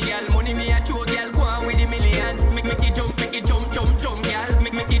me money, girl. Money me a true girl, go on with the millions. Make it jump, girl.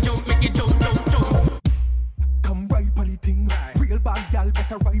 Make it jump. Come right on the thing. Real bad gal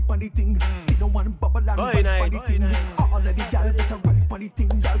better right on the thing. Sit down and bubble and right on the thing. All of the gal better right on the thing.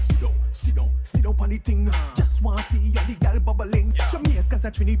 Gal sit down on the thing. Just wanna see all the gal bubbling. Jamaicans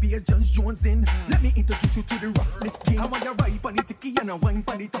and Trinidad just joins in. Let me introduce you to the roughness king. I want you right on the ticky and a wine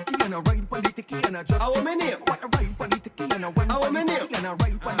on the tucky and a right on the ticky and a just. I want you right on the ticky and a wine on the ticky and a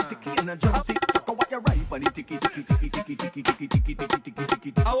right on the ticky and a just tick. I want you right on the ticky.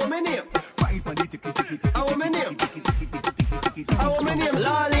 I want my name. Right on the ticky. I want my name. I want my name.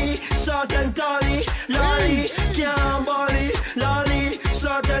 Lolly, short and tally. Lolly, can't bally. Lolly,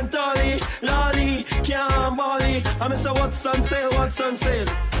 short and tally. Lolly, can't bally. I'm say what's on sale. What's on sale?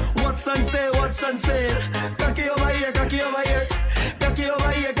 Cocky over here. Cocky over here.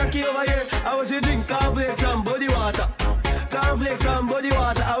 I want you drink cornflakes and body water. I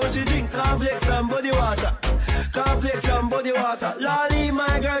want you drink cornflakes and body water. Lolly,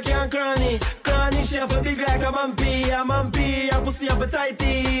 my girl can't cranny. She have a big like a mampy. A pussy have a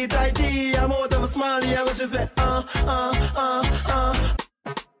tighty. I'm out of a smiley. I want you say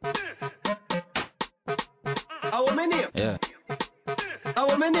I want my name. Yeah. I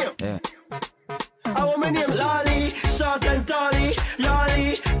want my name. Yeah. I want my name. Lolly, short and tally.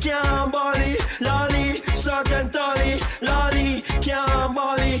 Lolly, can't bally. Lolly, short and tally. Lolly, can't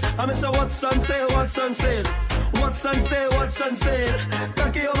bally. I'm say what's on sale.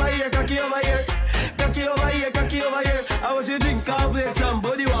 Cocky over here. I want you drink cornflakes and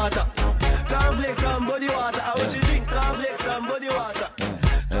body water. I want you drink cornflakes and body water.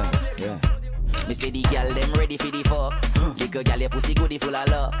 Me say the girl them ready for the fuck. Little girl your pussy goody full of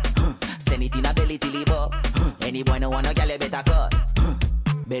luck. Send it in a belly till it buck. Any boy no want no girl you better cut.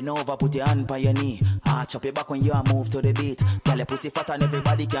 Bend over, put your hand on your knee. Chop your back when you move to the beat. Girl your pussy fat and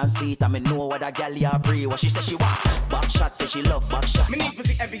everybody can see it. I mean know what that girl you breathe. What she say she want. Back shot say she love back shot. Me need to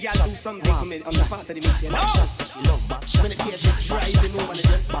see every girl do something for me on the part of the mission. Back shot say she love back shot. When the patient driving over the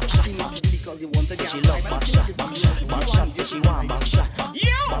just back shot because you want to get. She love back shot. Back shot say she want back shot.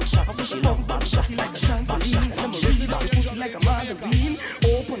 Back shot say she love back shot. Like a trampoline, I'm a wrist like a magazine.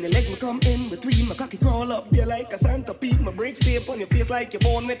 Open your legs, me come in between. My cocky crawl up there like a centipede. My brakes stay up on your face like you're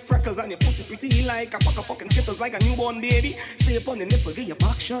born with freckles. And your pussy pretty like a pack of fucking Skittles like a newborn baby. Stay up on the nipple, get your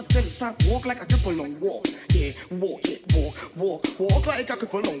back shot till you start walk like a cripple. No walk, yeah, walk like a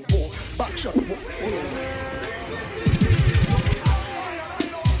cripple. No walk, back shot, walk.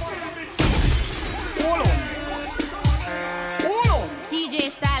 Hold on.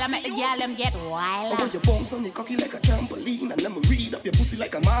 TJ Stylah make the girl them get wild. I want your bones on your cocky like a trampoline. And let me read up your pussy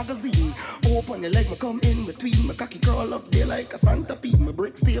like a magazine. Open your leg, me come in between. My cocky curl up there like a centipede. My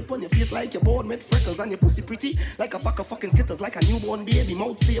bricks stay up on your face like you're born with freckles. And your pussy pretty like a pack of fucking Skittles like a newborn baby.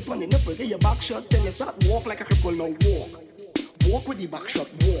 Mouth stay up on your nipple, get your back shot. Then you start walk like a cripple. Now walk with the back shot,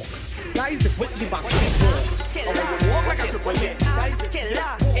 walk. Guys, with the back shot, walk. Walk like a cripple, yeah.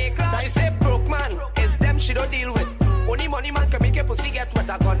 Guys, say Bruk man, it's them she don't deal with. Money, money man can make your pussy get what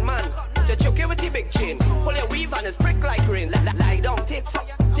a gunman. Just choke it with the big chain. Pull your weave and it's brick like rain. Lie down, take fuck,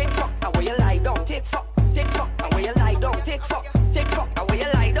 and where you lie down, take fuck, and where you lie down, take fuck, and where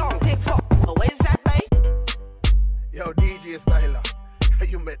you lie down, take fuck. Oh, where's that, babe? Yo, DJ Stylah, how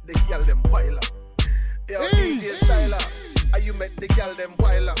you met the girl them wilder? Yo, DJ Stylah, how you met the girl them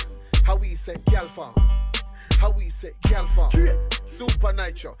wilder? How we say girl farm? How we say girl farm? Super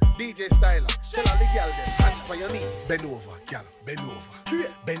Nitro, DJ Stylah, tell all the girl them hands by your knees. Bend over, girl, bend over.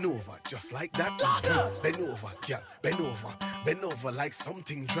 Bend over, just like that. Bend over, girl, bend over like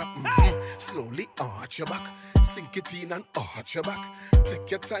something drop. Slowly arch your back, sink it in and arch your back.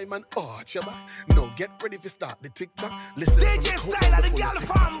 Take your time and arch your back. Now get ready to start the TikTok. Listen DJ Stylah, the girl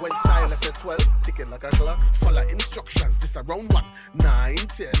farm. When Stylah said 12, ticking like a clock. Follow instructions, this around 1, 9,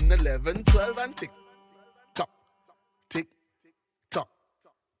 10, 11, 12 and tick. Tick, tock,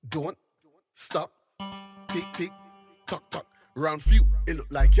 don't stop. Tick, tick, tock, tock. Round few, it look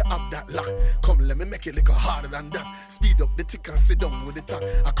like you have that lock. Come, let me make it little harder than that. Speed up the tick and sit down with the talk.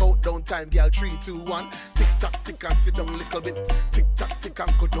 I count down time, girl, 3, 2, 1. Tick tock, tick and sit down little bit. Tick tock, tick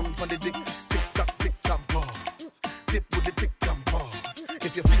and go down for the dick. Tick tock, tick and pause. Tip with the tick and pause.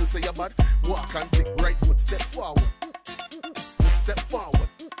 If you feel say you're bad, walk and tick. Right foot, step forward. Foot, step forward.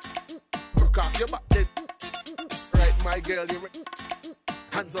 Work off your back then. Right, my girl, you're right.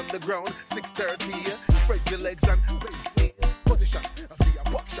 Hands on the ground, 6:30. Spread your legs and bend your knees. Position, for your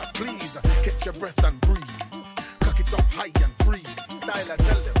buck shot, please. Catch your breath and breathe. Cock it up high and free. Stylah,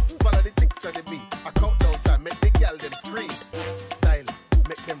 tell them, follow the ticks of the beat. I count down time, make the girl them scream. Stylah,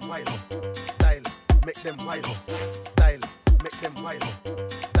 make them wild. Stylah, make them wild. Stylah, make them wild.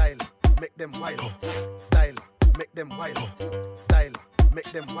 Stylah, make them wild. Stylah, make them wild. Stylah, make them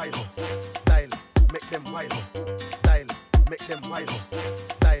wild. Stylah, make them wild. Stylah, make them wild.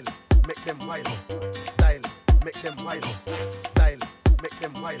 Stylah, make them wild. Stylah, make them wild. Stylah, make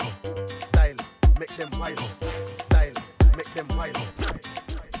them wild. Stylah, make them wild. Stylah, make them wild.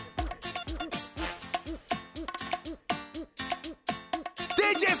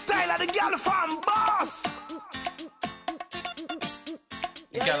 DJ Stylah, the girl farm boss.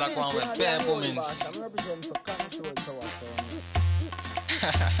 The girl are going with bare women's. I'm representing for Control Tower.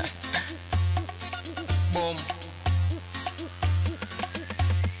 Boom.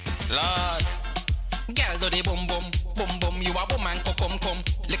 Lord. Girl do the boom boom. Boom boom. You a woman come.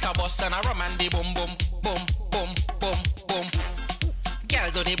 Lick a bus and a rum and the boom boom. Boom boom boom boom.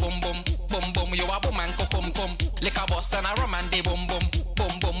 Girl do the boom boom. Boom boom. You a woman come. Lick a bus and a rum and the boom boom.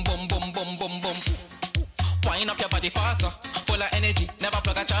 Boom boom boom boom boom boom boom. Wind up your body faster. Full of energy. Never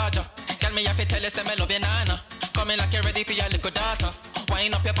plug a charger. Girl me have to tell you say me love you nana. Coming like you're ready for your little daughter.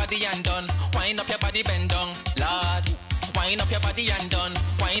 Wind up your body and done. Wind up your body, bend down, Lord. Wind up your body and done.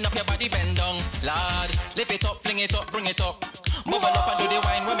 Wind up your body, bend down, Lord. Lift it up, fling it up, bring it up. Move it up and do the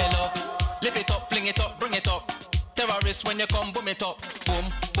wine with me love. Lift it up, fling it up, bring it up. Terrorist when you come, boom it up. Boom,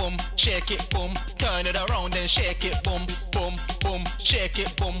 boom, shake it, boom. Turn it around and shake it, boom, boom, boom. Shake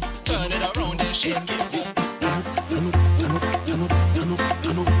it, boom. Turn it around and shake it, boom.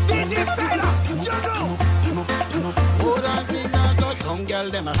 DJ Stylah, juggle. Hold on, finger touch. Some girl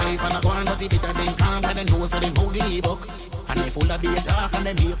them a hype and a go on, but the bitter them can't and they know so them hold the book. And they full of beer talk and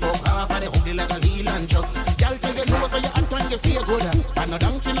they make up half and they hold it like a Leland truck. Girl say they know so you act when you stay good. And no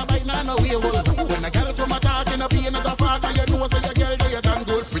donkey no bite no werewolf. When a girl come a talk in a be another fart and you know so your girl do you done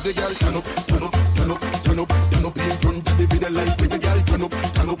good. Pretty girl turn up, turn up, turn up, turn up, turn up in front of the video light. Pretty girl turn up,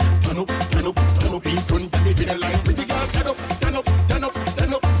 turn up, turn up, turn up, turn up in front of the video light. Pretty girl turn up, turn up, turn up,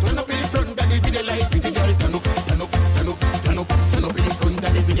 turn up, turn up in front of the video light. Pretty girl turn up, turn up, turn up, turn up, turn up in front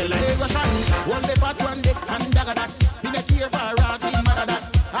of the video light. One day fat, one day and dagger that. In a tear for a rat in mother that.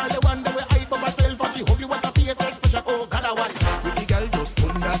 All the one that we hype up herself for she ugly what a face expression. Oh God, I what? Pretty girl just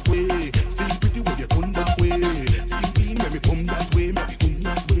turn that way. Still pretty when you turn that way. Still clean when me come that way. Maybe come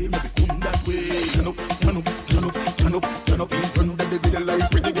that way. Maybe come that way. Turn up, turn up, turn up, turn up, turn up in front of the video light.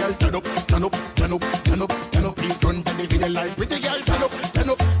 Pretty girl turn up, turn up, turn up, turn up, turn up in front of the video light. Pretty girl turn up, turn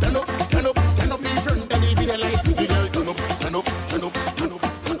up, turn up, turn up, turn up in front of the video light. Pretty girl turn up, turn up, turn up, turn up,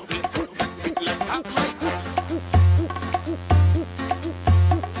 turn up in front of the video light.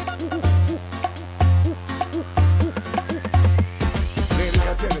 Ladies,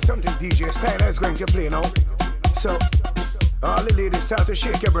 I tell you something, DJ Stylah is going to play now. So, all the ladies start to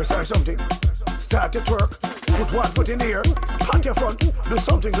shake your breasts or something. Start to twerk, put one foot in the air, pat your front, do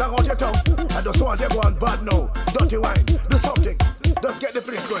something long out your tongue. I just want everyone bad now, dirty wine, do something. Just get the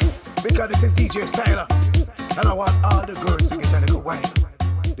place going, because this is DJ Stylah. And I want all the girls to get a little wine.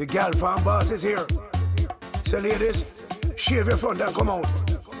 The gal farm boss is here. So ladies, shave your front and come out.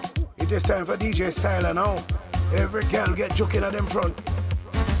 It is time for DJ Stylah now. Every girl get joking at them front.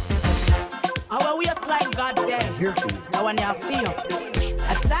 Our waistline God there. Here for you. I want you to feel.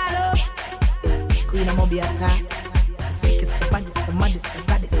 Stylah. Queen of Moby attack. The sickest, the baddest, the maddest, the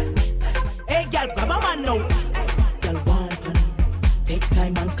baddest. Hey, girl, grab a man now. Girl, one on it. Take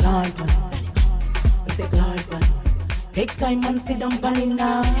time and climb on it. I say climb on it. Take time and sit down on it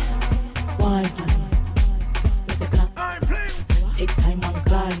now. Wine on it. I say climb. Take time and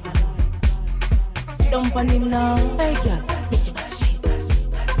climb on it. Sit down on it now. Hey, girl, make your body shake.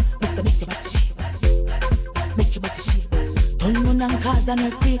 Mister, make your body shake. Make your body shake. Turn on and cause an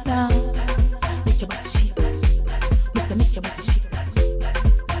earthquake now. Make your body shake. Mister, make your body shake.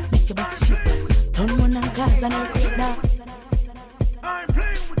 Make your body shake. Turn on and cause an earthquake now. I'm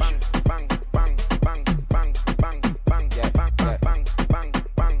playing with bang, bang, bang, bang, bang, bang, bang, yeah, bang, bang, bang, bang,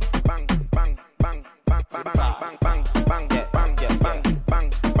 bang, bang, bang, bang, bang, bang, bang, bang, bang, yeah, bang, yeah, bang, bang,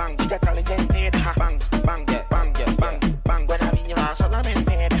 bang. You got calling bang, bang, yeah, bang, yeah, bang, bang. When I'm in your house, I'm in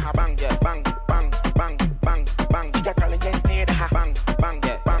bed, bang, yeah, bang, bang, bang, bang, bang. You got calling bang, bang,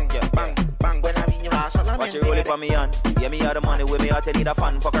 yeah, bang, yeah, bang, bang. When I'm in your house, I'm in bed. Watch you roll it for me on. Yeah, me have the money with me, I tell you the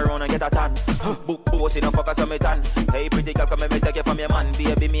fun. Fuck around and get a tan. Book boss in a fucker so me tan. Hey pretty girl, come and me take you from your man.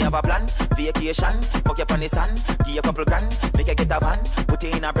 Baby, me have a plan. Vacation, fuck you on the sun. Give you a couple grand, make you get a van. Put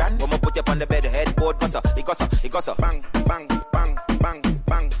you in a brand, when me put you on the bed. Headboard goes up, it goes up, it goes up. Bang, bang, bang, bang,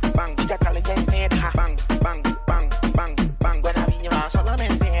 bang, bang. You got calling bang, bang, bang, bang, bang, bang. When I'm in your house, I'm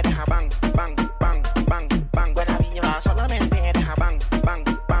in bed. Bang, bang, bang, bang, bang. When I'm in your house, I'm in bed. Bang, bang,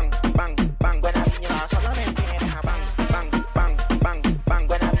 bang, bang, bang. When I'm in your house, I'm in bed. Bang, bang, bang, bang, bang.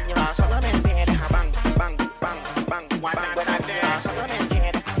 When I'm in your house, I'm in bed. Bang, bang, bang, bang, bang. When I'm in your house, I'm in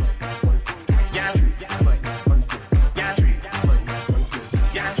bed.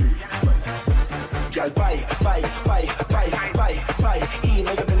 Girl, bye. You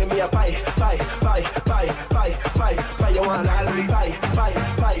know you're telling me a bye. You want to lie, bye.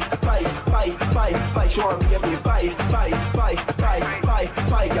 Sure, baby, bye.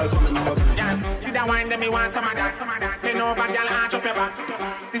 Girl, come in over. See that wine, let me want some of that. They know about girl, arch up your back.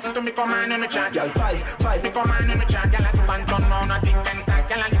 Listen to me, come on the chat. Girl, bye. Me come on the chat. Girl, I took and turn round, I think and tack.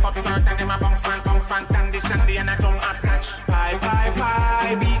 Girl, I lift up your skirt and them a bounce pan, and the shandy and a tongue a scratch.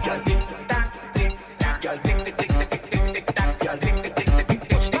 Bye. Be girl, tick tack. Girl, tick tack. Girl, tick tack.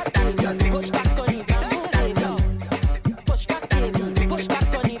 Push back on it, push back on it, push back on it, push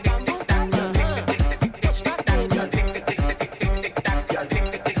back on it, push back on it.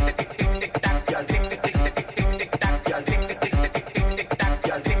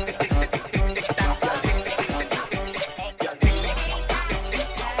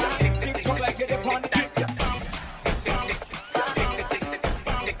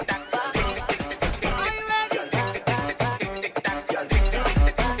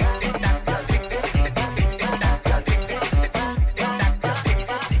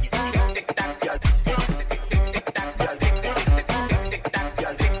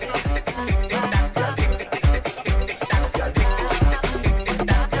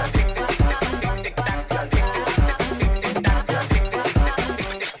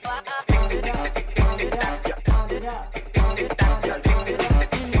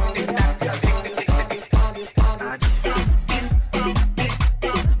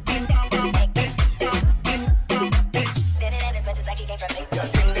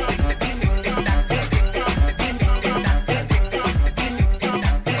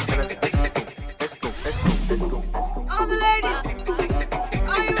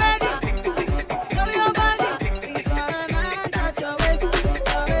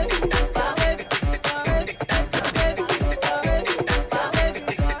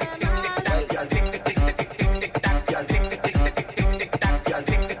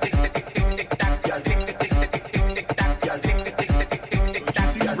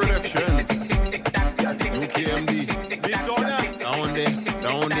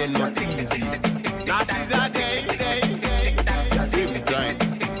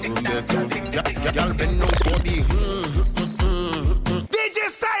 Gyal bend no body. DJ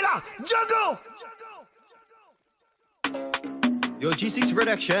Stylah, juggle. Yo, G6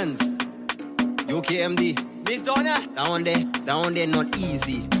 Productions. Yo, KMD. Miss Donna. Down there, not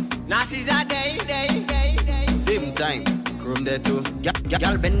easy. Nazis are day. Same time, room there too.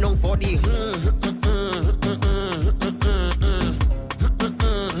 Gyal bend no 40.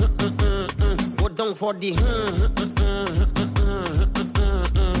 Go down for the.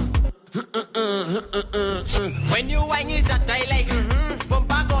 When you whine is a tie like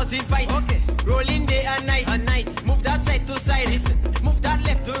bumper goes in fight. Okay. Rolling day and night. Move that side to side. Listen. Move that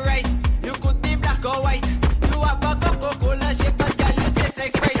left to right. You could be black or white. You have a Coca-Cola shape, but girl, you taste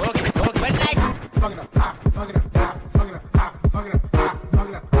like Sprite. Okay. When I fuck it up.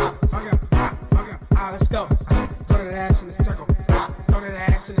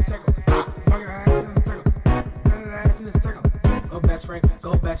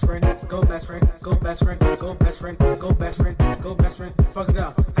 fuck it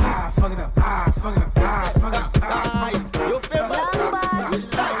up, fuck it up, fuck it up, fuck it up, You feel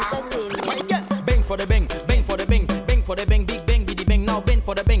bang for the bang, bang for the bang, bang for the bang, big bang, biddy bang, now bang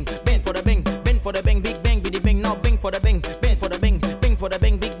for the bang, bang for the bang, bang for the bang, big bang, biddy bang, now bang for the bang, bang for the bang, bang for the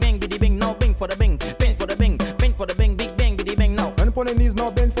bang, big bang, biddy bang, now bang for the bang, bang for the bang, bang for the bang, big bang, biddy bang, now. And upon the knees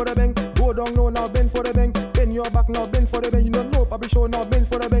now bend for the bang, go down low now bend for the bang, bend your back now bend for the bang, you don't know Papi show now bend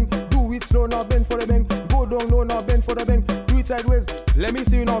for the bang, do it slow now bend for the bang, go down low now bend for the bang, do it sideways, let me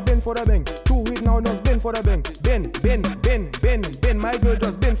see you now bend for the bang, do it now just bend for the bang, bend, my girl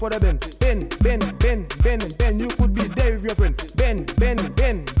just bend for the bang, bend, you could be there with your friend, bend,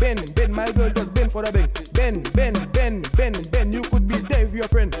 my girl just bend for the bang, bend, you could be there with your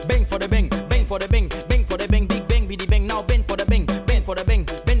friend, bang for the bang, bang for the bang, bang for the bang, big bang, biddy bang, now bend for the bang, bang for the bang,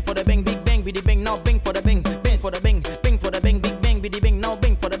 bang for the bang, big bang, biddy bang, now bang for the bang, bang for the bang, bang for the bang, big bang, biddy bang, now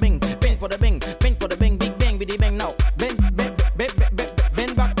bang for the bang, bang for the bang, bang for the bang, big bang, biddy bang, now bend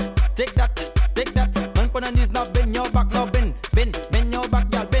back, take that, man pon on knees now, bend your back now, bend your back,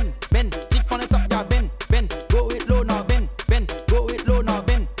 y'all, bend, tip on the top, y'all, bend, go it low now, bend, go it low now,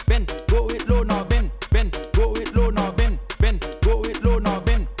 bend, go it low now, bend, go it low now, bend, go it low now,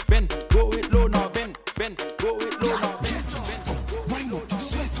 bend, go it low now, bend, go it low now, Wind up to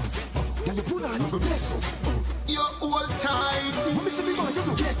sweat, then you put on your bless up. You're all tight. Let me see me man, you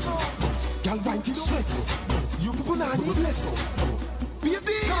go get. Girl, wind to sweat, you put on your bless up.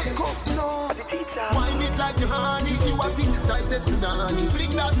 Baby, come now. Wind it like your honey. You are the tightest punani.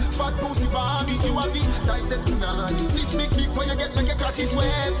 Fling that fat pussy body. You are the tightest punani. This make me when you get like a catchy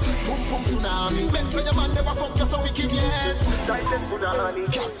sweat. Pum pum tsunami. Ben say your man never fuck you so wicked yet. Tightest punani.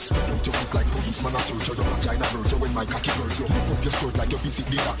 Girl, spread out your foot like policeman. I search your vagina virtue when my cocky hurt you. Move up your skirt like you visit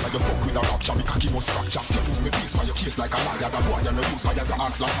the doctor. You fuck with a rapture. Me cocky must fracture. Stiff with me face by your case like a liar. That boy you no use fire. You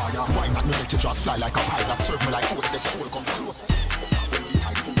ask like fire. Why not me make you just fly like a pirate? Serve me like hostess. All come close.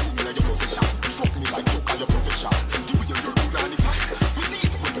 Your position. Fuck me like you call your profession. Do you your rule and the fight? We see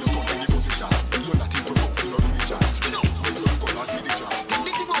it when you come in the position. You're not into rock for your religion. Skin out when you go and see the job.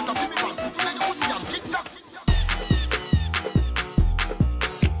 This is not a film fans, but you like pussy and TikTok.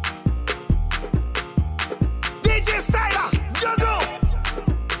 DJ Stylah, juggle.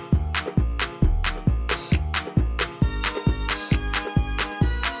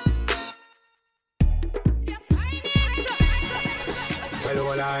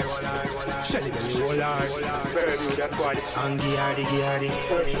 Shelly belly hold her, and Gyal.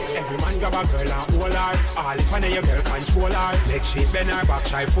 Every man grab a girl and hold her. All if I know your girl control her. Make she bend her back,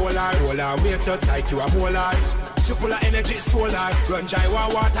 try fold her. Hold her weight just like you a molar. She full of energy, solar. Run dry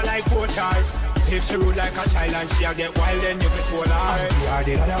water like water. If she rude like a child and she a get wild, then you fi swallow her. Gyal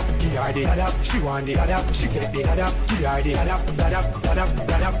the dada, she want the dada, she get the dada. Gyal the dada,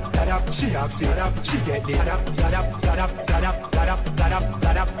 she ask the dada, she get the dada.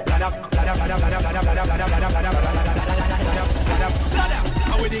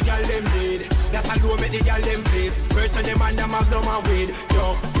 How with the gyal them need? That alone make the gyal them please. First on them and the magnum and weed.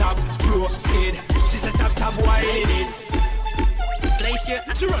 Yo, stop, proceed. She say stop, whining it. Place here.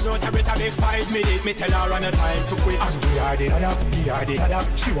 She run out of it a big 5 minutes. Me tell her run a time for quit. And Gyal the dada,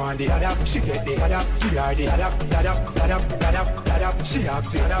 she want the dada, she get the dada. Gyal the dada, she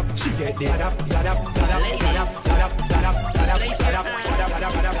ask the dada, she get the dada.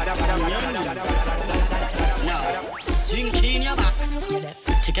 Now, sink in your back.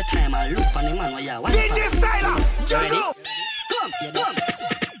 Take your time and look on the man where you want. DJ Stylah, juggle. Come.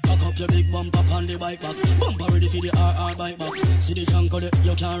 Back up your big bumper on the bike back. Bumper ready for the RR bike back. See the junk of it,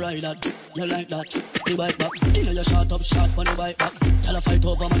 you can't ride that. You like that, the bike back. You know you shot up shots on the bike back. Tell a fight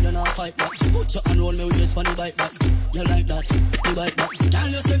over man, you not fight back. Put your hand roll me with this on the bike back. You like that, the bike back. Girl,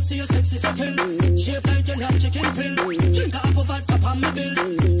 you sexy second. Shape like you have chicken pill. Drink a apple vodka on me bill.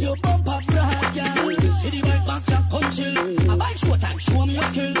 You bump up right, girl. See the bike back, you come chill. A bike show time, show me your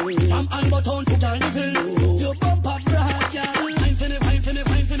skill. From Alberton to Carnival. You bump up right, girl. Time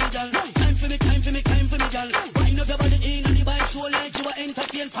for me, girl. Time for me, girl. Wind up your body in and the bike show like you are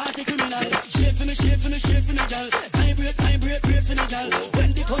entertain party criminal. Shape for me, girl. Vibrate for me, girl.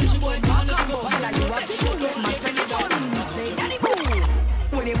 When the country boy call you to go like you have to show up, my friend is on. Say, Daddy boom.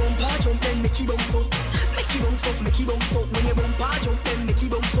 When you bumper jump, then make you bounce up. When you bumper jump, then make you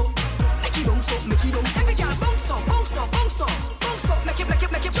bounce up. Every girl bounce up. Make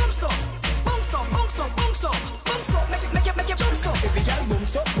it jump up. Bounce up. Make it jump up. Every girl bounce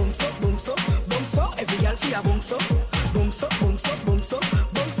up. Every girl feel bounce up.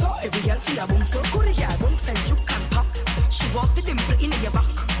 Every girl feel bounce up. Good girl bounce and you can pop. She walk the dimple in your back.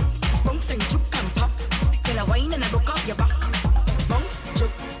 Bounce and you can pop. Tell her wine and I broke off your back. Bounce,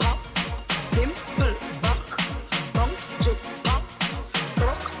 juke, pop. Dimple back. Bounce, juke, pop.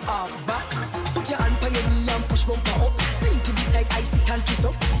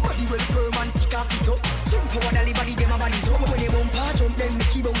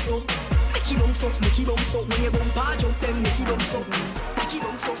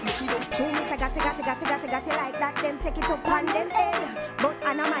 got it like that, them take it up on them head. But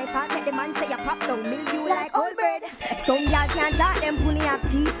I know my part, let the man say you pop down, milk you like old bread. Some y'all can't talk, them pony have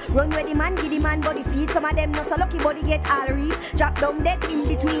teeth. Run where the man, give the man body feet. Some of them not so lucky, body get all reeds. Drop down dead in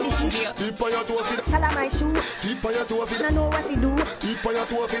between the sheets. Keep on your toe feet. Shall I my shoe? Keep on your toe feet. I know what to do. Keep on your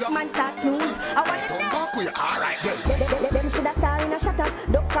toe feet. Man start snooze. I want to know. Alright then. Them shoulda start in a shutter.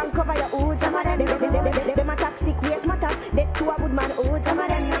 Duck and cover your ooze. Some of them a toxic waste matters. Dead to a good man ooze. Some of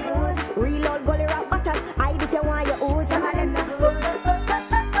them not good. Real old gully rap butters. Hide if you want your ooze. Some of them not good.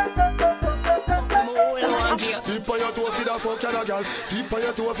 Keep on your toe feet a fuck and a gal. Keep on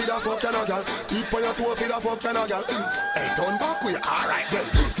your toe feet a fuck and a gal. Keep on your toe feet a fuck and a gal. Hey, turn back way, alright then.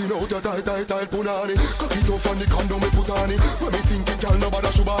 Skin out your tight punani. Cock it off and the condom we put on it. When me sink it, gal,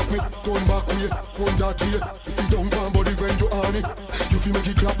 nobody should off me. Turn back way, turn that way. Sit down, calm body when you on it. You feel make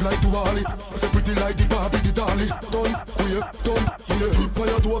it clap like Duali. Say pretty like the Barbie, the dolly. Turn way, turn way. Keep on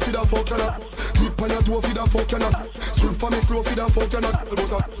your toe feet a fuck and a. Keep on your toe feet a fuck and a. Strip for me slow feet a fuck and a.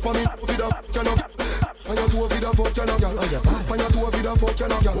 Bossa, spam it feet a fuck and a. On your toe feet a fuck and a gal. On your toe feet a fuck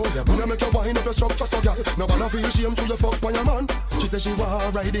and a gal. When make you wind up your structure so gal. Nobody feel shame to your fuck on your man. She say she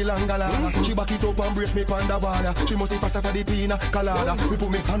want ride the langala. She back it up and brace me panda bala. She must be faster for the pina colada. We put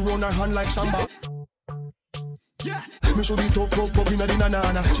me hand round her hand like shamba. Yeah, me should be top inna the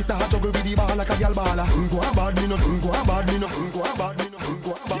nanana. She start juggle with the ball like a gyal balla. Go a bad me no, go a bad me no, go a bad me no,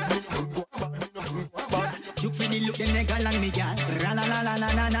 go a bad me no, go a bad me no, go a bad. You feel the look the nigga and me gal. Ra la la la la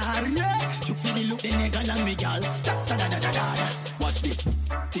la la. You feel the look the nigga and me gal. Da da da da da. Watch this.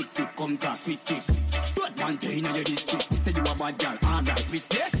 Tick tick come cross quick quick. But one day inna your district. Say you a bad gal. Alright, with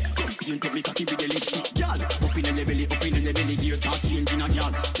this. Come paint up me cocky with the lipstick, gal. Up inna your belly, up inna your belly. Gears start changing a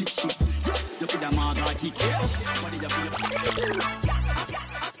gal. Stick shift. You could have maga tick. What did you feel?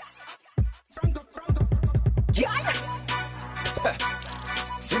 Gyal.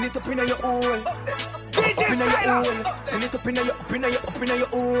 Send it up inna your hole. DJ Stylah. Send it up inna your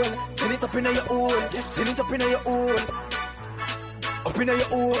hole. Send it up inna your hole. Send it up inna your hole. Up inna your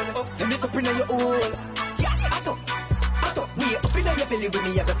hole. Send it up inna your hole. Ato, we up inna your belly with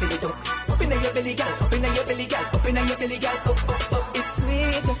me, I go send it up. Up inna your belly, gal. Up inna your belly, gal. Up inna your belly, gal. Up. It's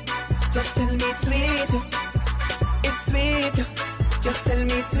sweet. Just tell me it's sweet. It's sweet. Just tell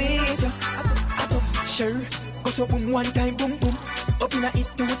me it's sweet. Ato, sure. Go so boom one time, boom boom. Up inna it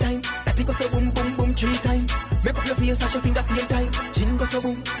 2 times. That it go so boom boom boom 3 times. Make up your face, touch your finger same time. Chin go so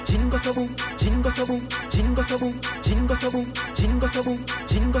boom, chin go so boom, chin go so boom, chin go so boom, chin go so boom, chin go so boom,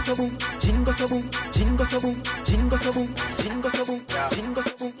 chin go so boom, chin go so boom, chin go so boom, chin go so boom, chin go so boom, chin go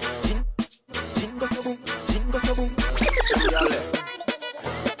so boom, chin go so boom, chin go so boom.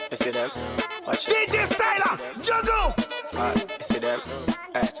 You see them? Watch it. DJ Stylah, juggle. You see them?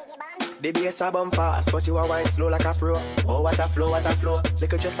 The bass a bump fast, but you a wine slow like a pro. Oh, what a flow, what a flow. They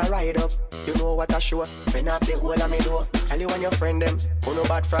could just a ride up. You know what a show. Spin up the whole of me door. Tell you when your friend them. Who no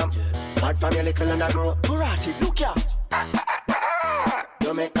bad from? Bad from your little and a grow. Karate, look ya.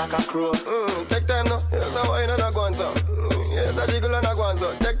 You make caca crow. Take time now. Here's a wine and a go on so. Here's a jiggle and a go on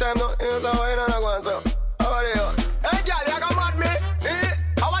so. Take time now. Here's a wine and a go on so. How are you? Hey, Gyal, you got mad me?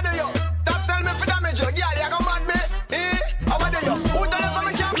 How are you? Stop tell me for damage you. Gyal, you got mad me? How are you? Who tell you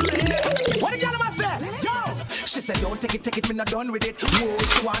something can't be? What the gyal am I say? Yo! She said, don't take it, me not done with it. Whoa,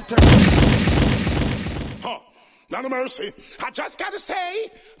 she want to. Huh. None of mercy. I just gotta say,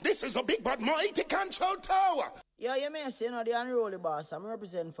 this is the big but mighty Control Tower. Yo, you may say, you know, the unruly boss. I'm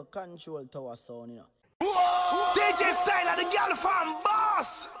representing for Control Tower sound, you know. DJ Stylah, the Gyal fan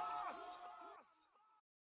boss.